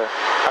longer.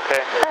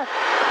 Okay.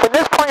 From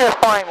this point of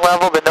flying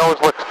level, the nose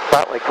looks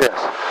about like this.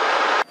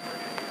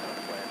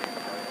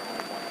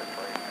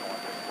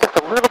 Just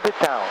a little bit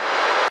down.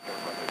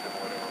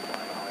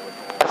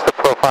 That's the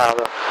profile,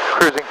 the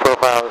cruising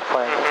profile of this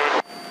plane.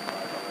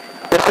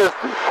 This is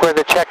where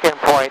the check-in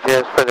point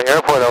is for the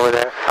airport over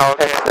there.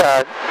 Okay.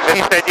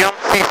 It's Stadium?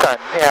 CSUN,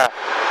 yeah.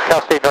 Cal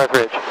State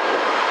Northridge.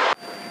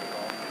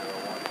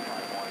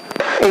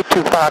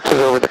 82 Fox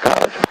is over the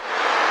college.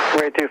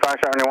 82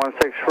 Fox, runway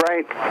 16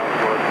 right.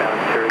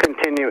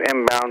 Continue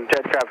inbound.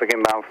 Jet traffic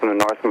inbound from the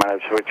north. Might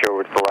have to switch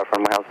over to the left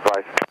runway. House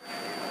device.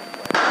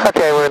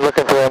 Okay, we're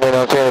looking for him. We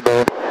don't see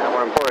anybody. Yeah,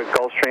 we're imported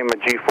Gulfstream, a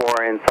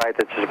G4 in sight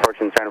that's just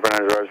approaching San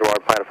Fernando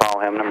Reservoir. Plan to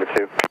follow him, number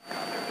 2.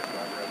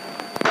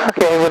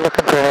 Okay, we're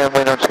looking for him.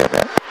 We don't see him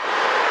yet.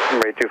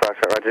 Number 82 Fox,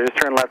 roger. Just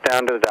turn left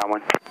down to the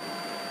downwind.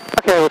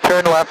 Okay, we'll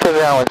turn left to the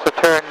downwind. So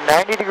turn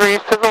 90 degrees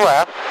to the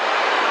left.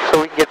 So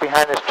we can get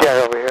behind this jet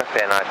over here.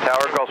 Van Nuys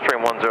Tower,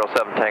 Gulfstream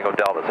 107 Tango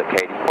Delta, is it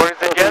Katie? Where's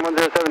the jet?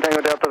 107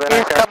 Tango Delta, Van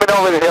He's coming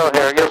over the hill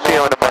here. You'll see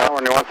him in a minute.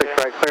 Runway 16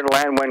 right, clear to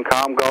land, wind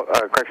calm,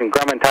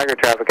 Grumman Tiger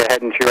traffic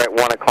ahead and to your right,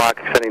 1 o'clock,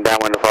 extending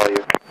downwind to follow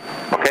you.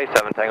 Okay,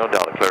 7 Tango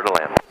Delta, clear to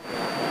land.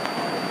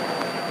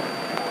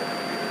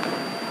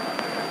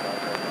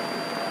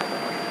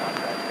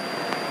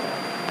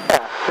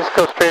 Yeah, just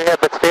go straight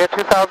ahead, but stay at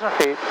 2,000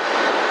 feet.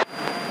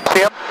 See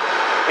him?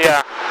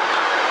 Yeah.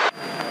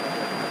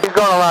 He's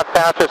going a lot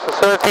faster, so as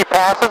soon as he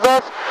passes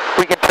us,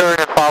 we can turn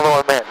and follow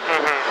him in.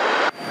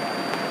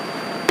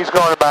 He's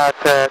going about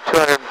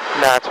 200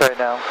 knots right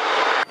now.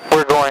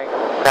 We're going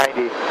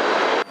 90.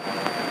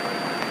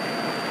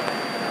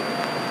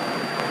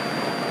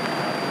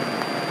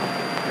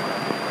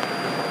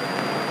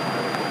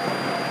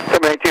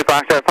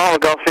 Foxtrot, follow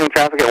Gulfstream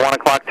traffic at 1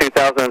 o'clock,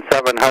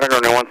 2,700,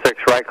 runway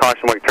 16 right,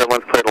 caution wake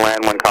turbulence, clear to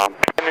land, wind calm.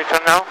 Can you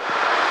turn now?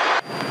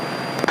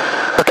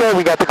 Okay,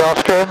 we got the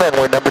Gulfstream and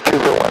we're number 2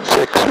 for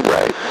 16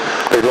 right.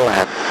 Clear to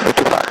land,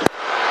 25.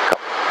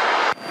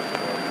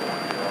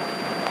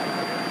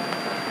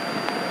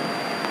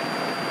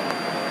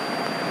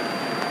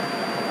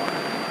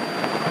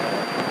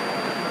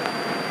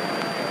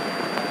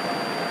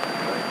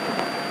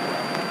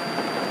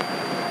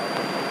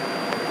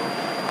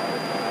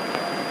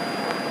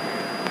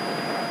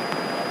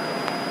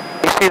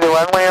 See the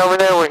runway over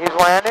there where he's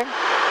landing?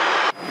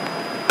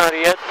 Not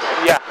yet.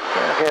 Yeah.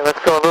 Okay,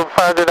 let's go a little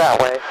farther that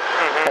way.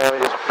 And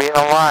we just be in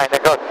a line.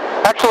 That goes.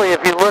 Actually,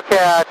 if you look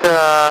at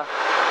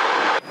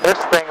this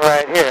thing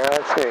right here,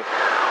 let's see,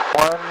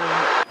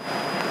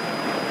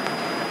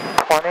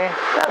 120.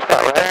 That's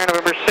about right.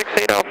 November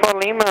 68 Alpha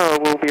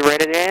Lima will be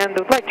ready and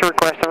would like to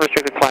request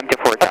unrestricted climb to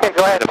 4,000. Okay,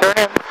 go ahead, turn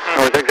in.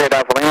 Number 68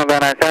 Alpha Lima,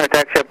 Van Nuys Center,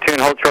 taxi up 2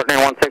 and hold short near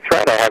 16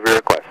 right. I have your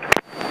request.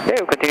 Okay,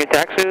 we'll continue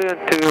taxi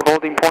to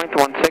holding point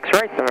 16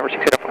 right, November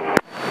 68 Alpha.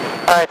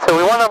 Alright, so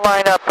we want to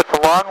line up with the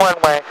long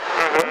runway.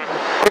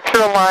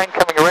 Picture a line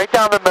coming right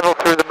down the middle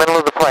through the middle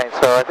of the plane.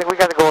 So I think we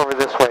got to go over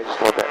this way just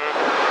a little bit.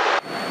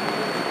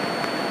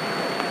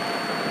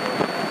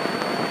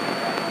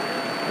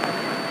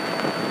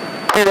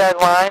 See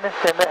that line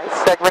in that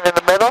segment in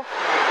the middle?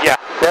 Yeah.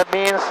 That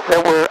means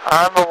that we're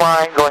on the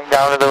line going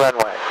down to the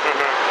runway.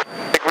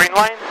 The green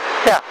line?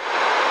 Yeah.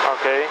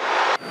 Okay.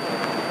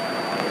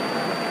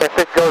 If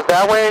it goes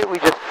that way,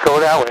 we just go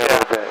that way a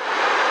little bit.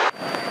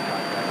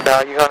 No,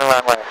 you're going the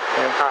wrong way.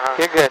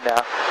 You're good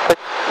now. But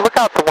look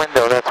out the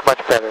window, that's much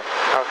better.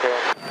 Okay.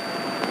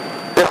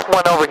 This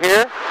one over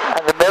here,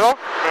 in the middle,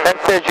 that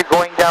says you're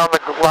going down the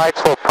glide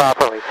slope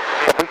properly.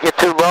 If we get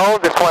too low,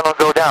 this one will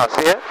go down.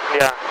 See it?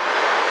 Yeah.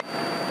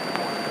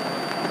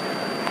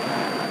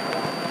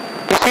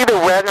 You see the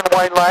red and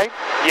white light?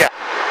 Yeah.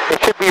 It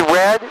should be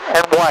red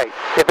and white.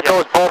 If it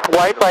goes both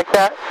white like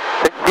that,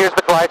 here's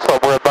the glide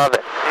slope. We're above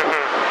it.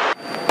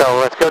 So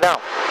let's go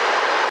down.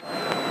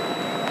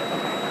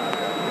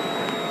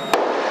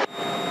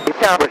 Keep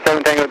down. We're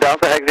 7 Tango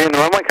Delta, exiting the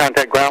runway,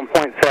 contact ground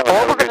point 7.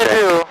 What we're going to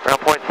do,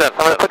 Ground point 7. I'm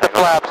going to put the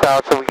flaps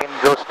out so we can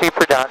go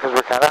steeper down because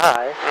we're kind of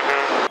high.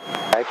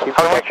 I keep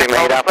going. Gulfstream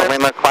 8 Alpha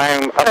Lima,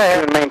 climb up to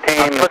and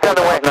maintain Look the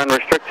other way. 4,000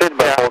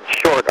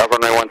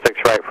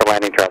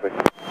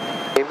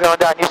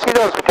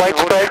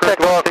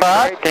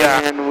 right,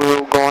 and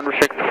we'll go on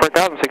restrict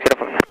 4,000,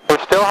 685.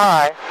 We're still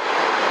high.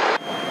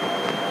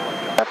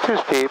 Not too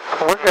steep.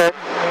 We're good.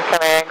 You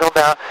kind of angle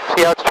down.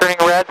 See how it's turning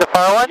red, the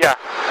far one? Yeah.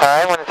 All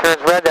right, when it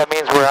turns red, that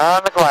means we're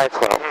on the glide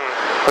slope.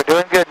 We're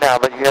doing good now,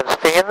 but you have to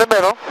stay in the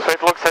middle. So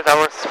it looks at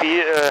our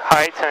speed,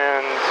 height,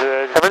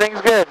 and...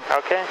 Everything's good.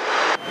 Okay.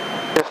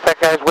 Just that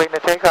guy's waiting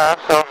to take off,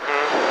 so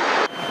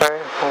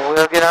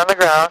we'll get on the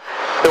ground.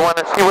 We want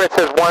to see where it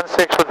says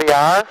 16 with the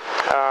R.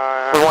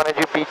 We wanted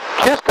you to be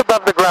just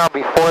above the ground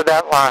before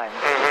that line.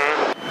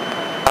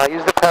 I'll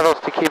use the pedals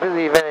to keep it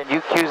even, and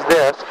you use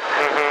this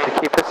to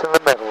keep us in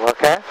the middle,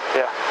 okay?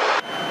 Yeah.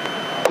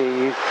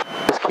 See,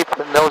 just keep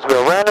the nose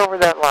wheel right over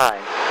that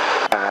line.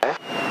 Alright.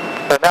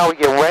 So now we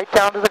get right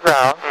down to the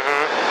ground,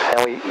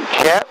 and we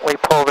gently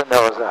pull the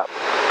nose up.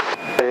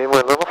 See,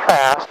 we're a little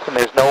fast, and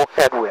there's no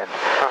headwind.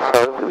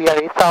 So we got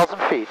 8,000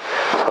 feet.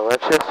 So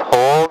let's just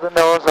hold the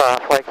nose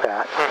off like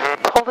that.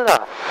 Hold it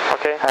off.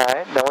 Okay.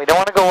 Alright, then we don't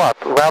want to go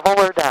up. Level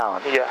or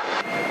down. Yeah.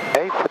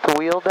 Okay, put the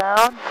wheel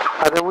down.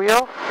 Other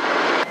wheel.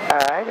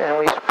 Alright, and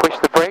we push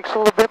the brakes a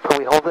little bit, but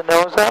we hold the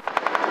nose up.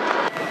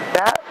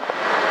 That.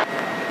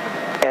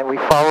 And we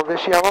follow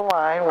this yellow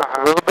line with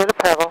a little bit of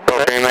pedal.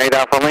 Gulfstream 8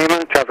 Alpha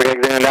Lima, traffic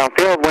exiting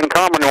downfield, wind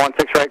calm, runway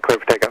 16 right, clear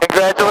for takeoff.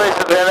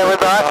 Congratulations, man, that was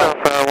awesome.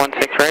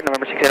 16 right,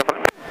 November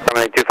 685.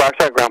 Runway 2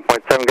 Foxtrot, ground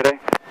point 7, good day.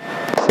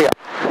 See ya.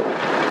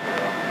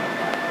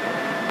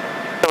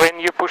 So when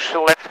you push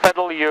the left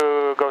pedal,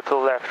 you go to the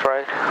left,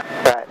 right?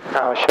 Right,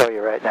 I'll show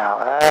you right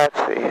now. Let's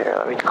see here,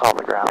 let me call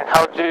the ground. And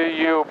how do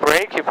you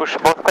brake? You push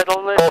both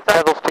pedals? Both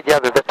pedals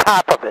together, the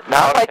top of it,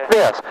 not like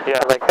this,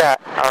 but like that.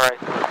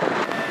 Alright.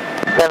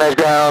 Then I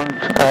ground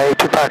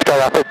 82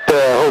 Foxtrot off at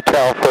the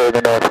hotel for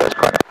the northwest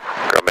corner.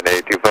 Grumman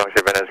 82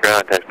 Foxtrot, Van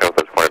ground, text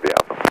northwest corner of the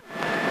Alpha.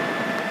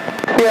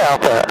 Yeah,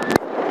 Alpha.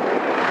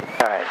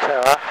 Alright, so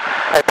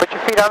I put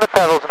your feet on the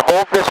pedals and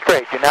hold this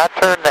straight. Do not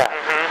turn that.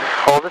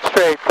 Hold it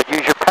straight, but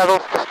use your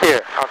pedals to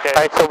steer. Okay.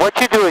 Alright, so what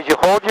you do is you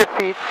hold your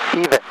feet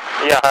even.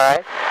 Yeah.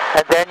 Alright?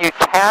 And then you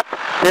tap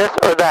this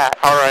or that.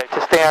 Alright,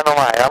 to stay on the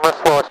line. I'm going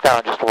to slow us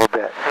down just a little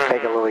bit.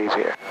 Make it a little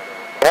easier.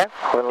 Okay?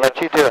 I'm going to let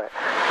you do it.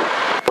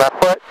 Left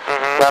foot.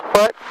 Left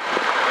foot.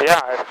 Yeah,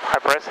 I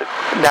press it.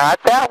 Not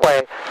that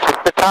way.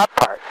 Just the top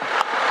part.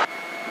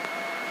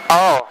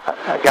 Oh,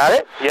 I got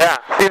it?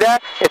 Yeah. See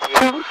that? It's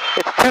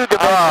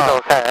two-dimensional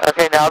kind of.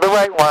 Okay, now the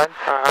right one.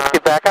 Let's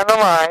get back on the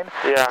line.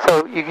 Yeah.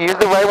 So you can use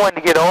the right one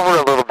to get over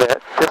a little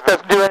bit. This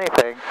doesn't do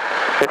anything.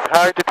 It's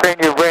hard to train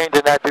your brain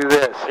to not do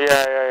this.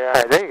 Yeah. All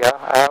right, there you go.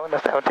 I'm going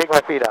to take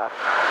my feet off.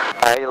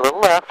 All right, a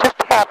little left. Just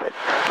tap it.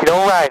 You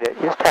don't ride it.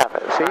 Just tap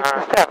it. See?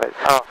 Just tap it.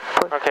 Oh,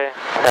 okay.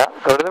 Yeah,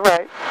 go to the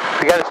right.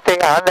 You got to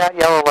stay on that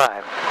yellow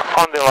line.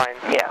 On the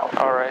line? Yeah.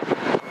 Alright.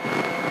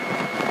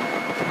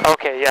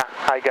 Okay, yeah,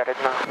 I got it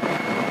now.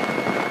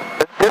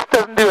 But this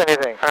doesn't do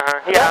anything.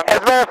 Yeah.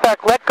 As a matter of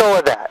fact, let go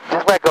of that.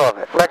 Just let go of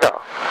it. Let go.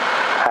 All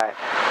right.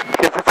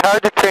 Because it's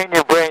hard to train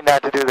your brain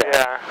not to do that.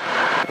 Yeah.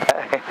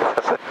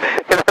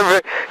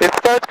 It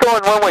starts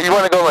going one way. You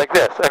want to go like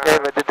this, okay?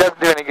 But it doesn't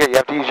do any good. You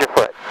have to use your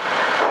foot.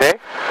 See?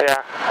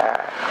 Yeah. All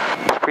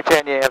right. Just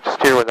pretend you have to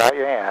steer without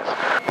your hands.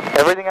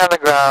 Everything on the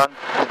ground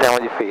is down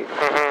with your feet.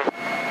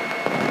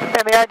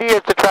 And the idea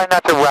is to try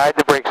not to ride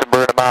the brakes and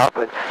burn them out,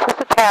 but just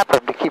to tap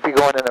them to keep you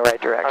going in the right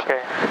direction.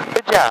 Okay.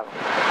 Good job.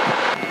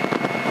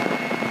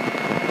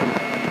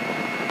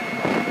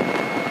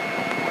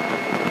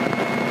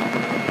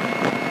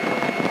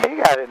 You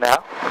got it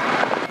now.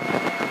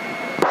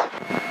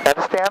 Got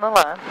to stay on the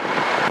line.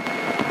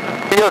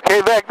 You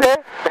okay back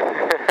there?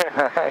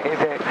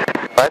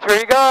 Watch where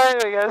you're going.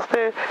 We got to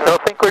stay.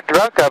 Don't think we're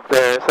drunk up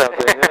there or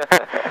something.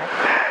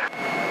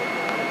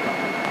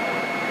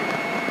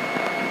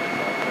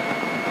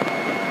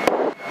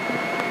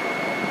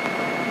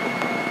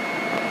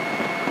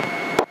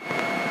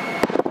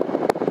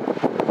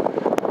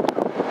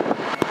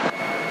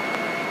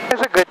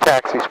 There's a good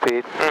taxi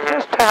speed.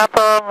 Just tap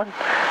them and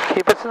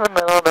keep us in the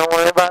middle. Don't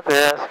worry about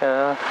this. You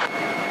know.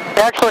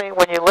 Actually,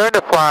 when you learn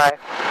to fly,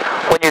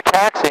 when you're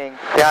taxiing,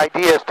 the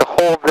idea is to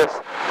hold this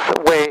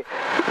way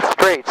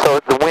straight so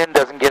the wind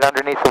doesn't get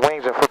underneath the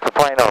wings and flip the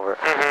plane over.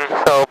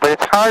 So, but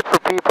it's hard for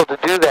people to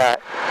do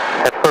that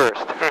at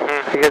first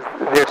because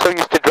they're so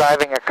used to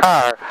driving a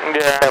car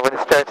that when it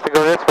starts to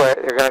go this way,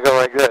 they're going to go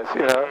like this,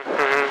 you know.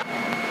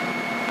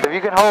 If you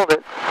can hold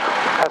it,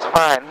 that's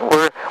fine.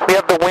 We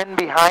have the wind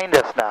behind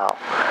us now.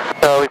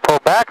 So we pull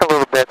back a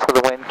little bit so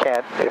the wind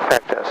can't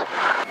affect us.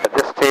 But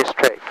this stays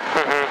straight.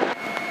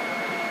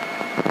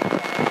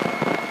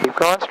 Keep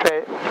going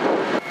straight.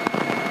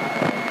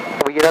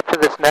 When we get up to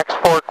this next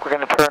fork, we're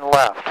going to turn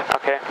left.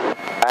 Okay.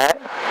 Alright?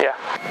 Yeah.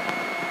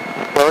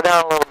 Slow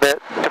down a little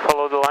bit. To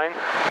follow the line?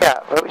 Yeah,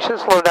 but we should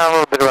slow down a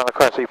little bit around the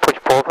corner. So you push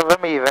both of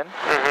them even.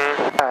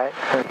 Alright.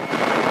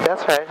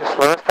 That's right. Just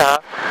slow us down.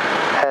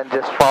 And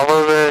just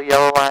follow the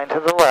yellow line to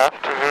the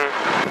left.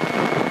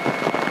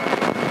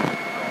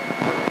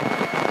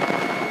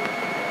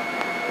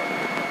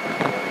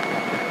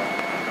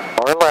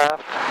 Or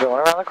left.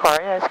 Going around the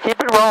corner. Yeah, just keep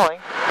it rolling.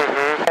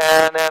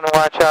 And then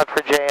watch out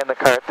for Jay in the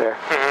cart there.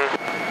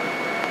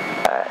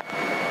 Alright.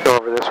 Go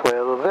over this way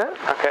little bit.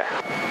 Okay.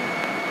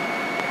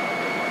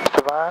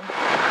 Esteban.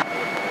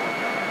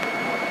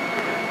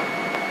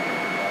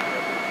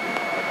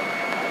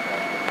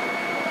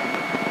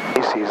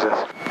 He sees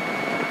us.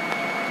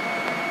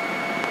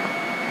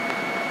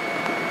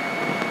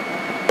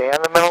 Stay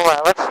on the middle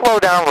line. Let's slow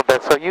down a little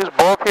bit. So use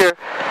both your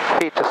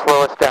feet to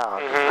slow us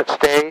down. But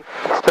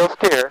still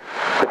steer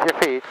with your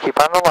feet. Keep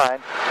on the line.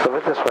 Move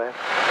it this way.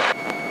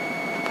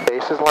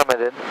 Space is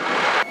limited.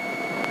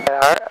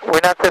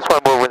 We're not this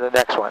one, we're with the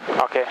next one.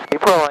 Okay.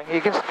 Keep rolling.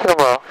 You can still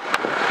roll.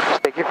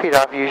 Just take your feet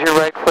off. Use your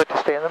right foot to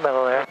stay in the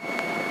middle there.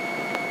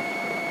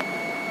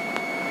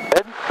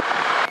 Good.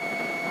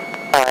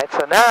 Alright,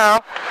 so now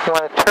you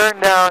want to turn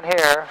down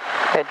here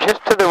and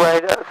just to the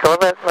right. Go,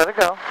 let it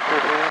go.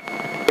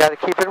 You got to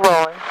keep it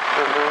rolling.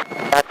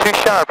 Not too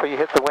sharp or you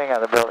hit the wing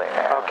on the building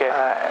there. Okay.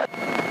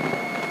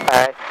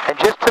 Alright, and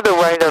just to the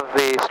right of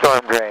the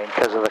storm drain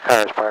because of the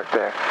cars parked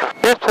there.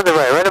 Just to the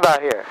right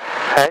about here.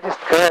 Alright, just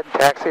go ahead and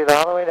taxi it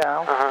all the way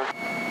down.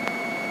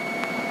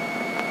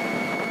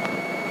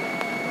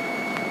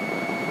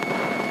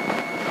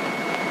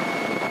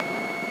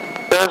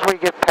 As soon as we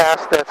get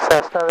past that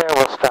Cessna there,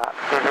 we'll stop.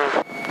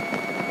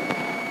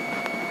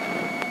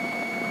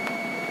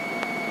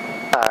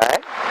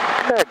 Alright,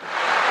 good.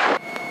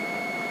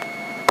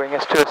 Bring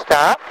us to a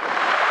stop.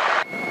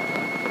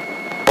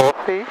 Both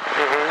feet.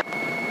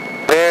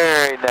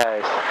 Very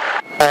nice.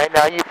 Alright,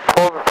 now you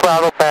pull the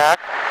throttle back.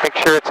 Make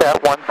sure it's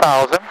at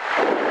 1,000.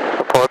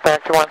 Pull it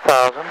back to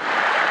 1,000.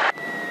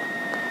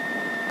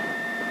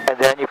 And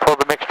then you pull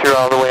the mixture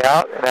all the way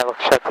out, and that'll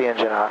shut the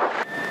engine off.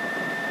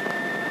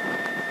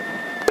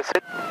 This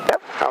it?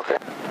 Yep. Okay.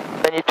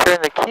 Then you turn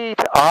the key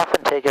to off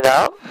and take it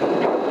out.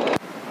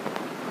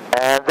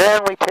 And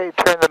then we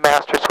turn the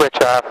master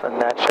switch off, and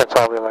that shuts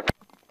all the electric.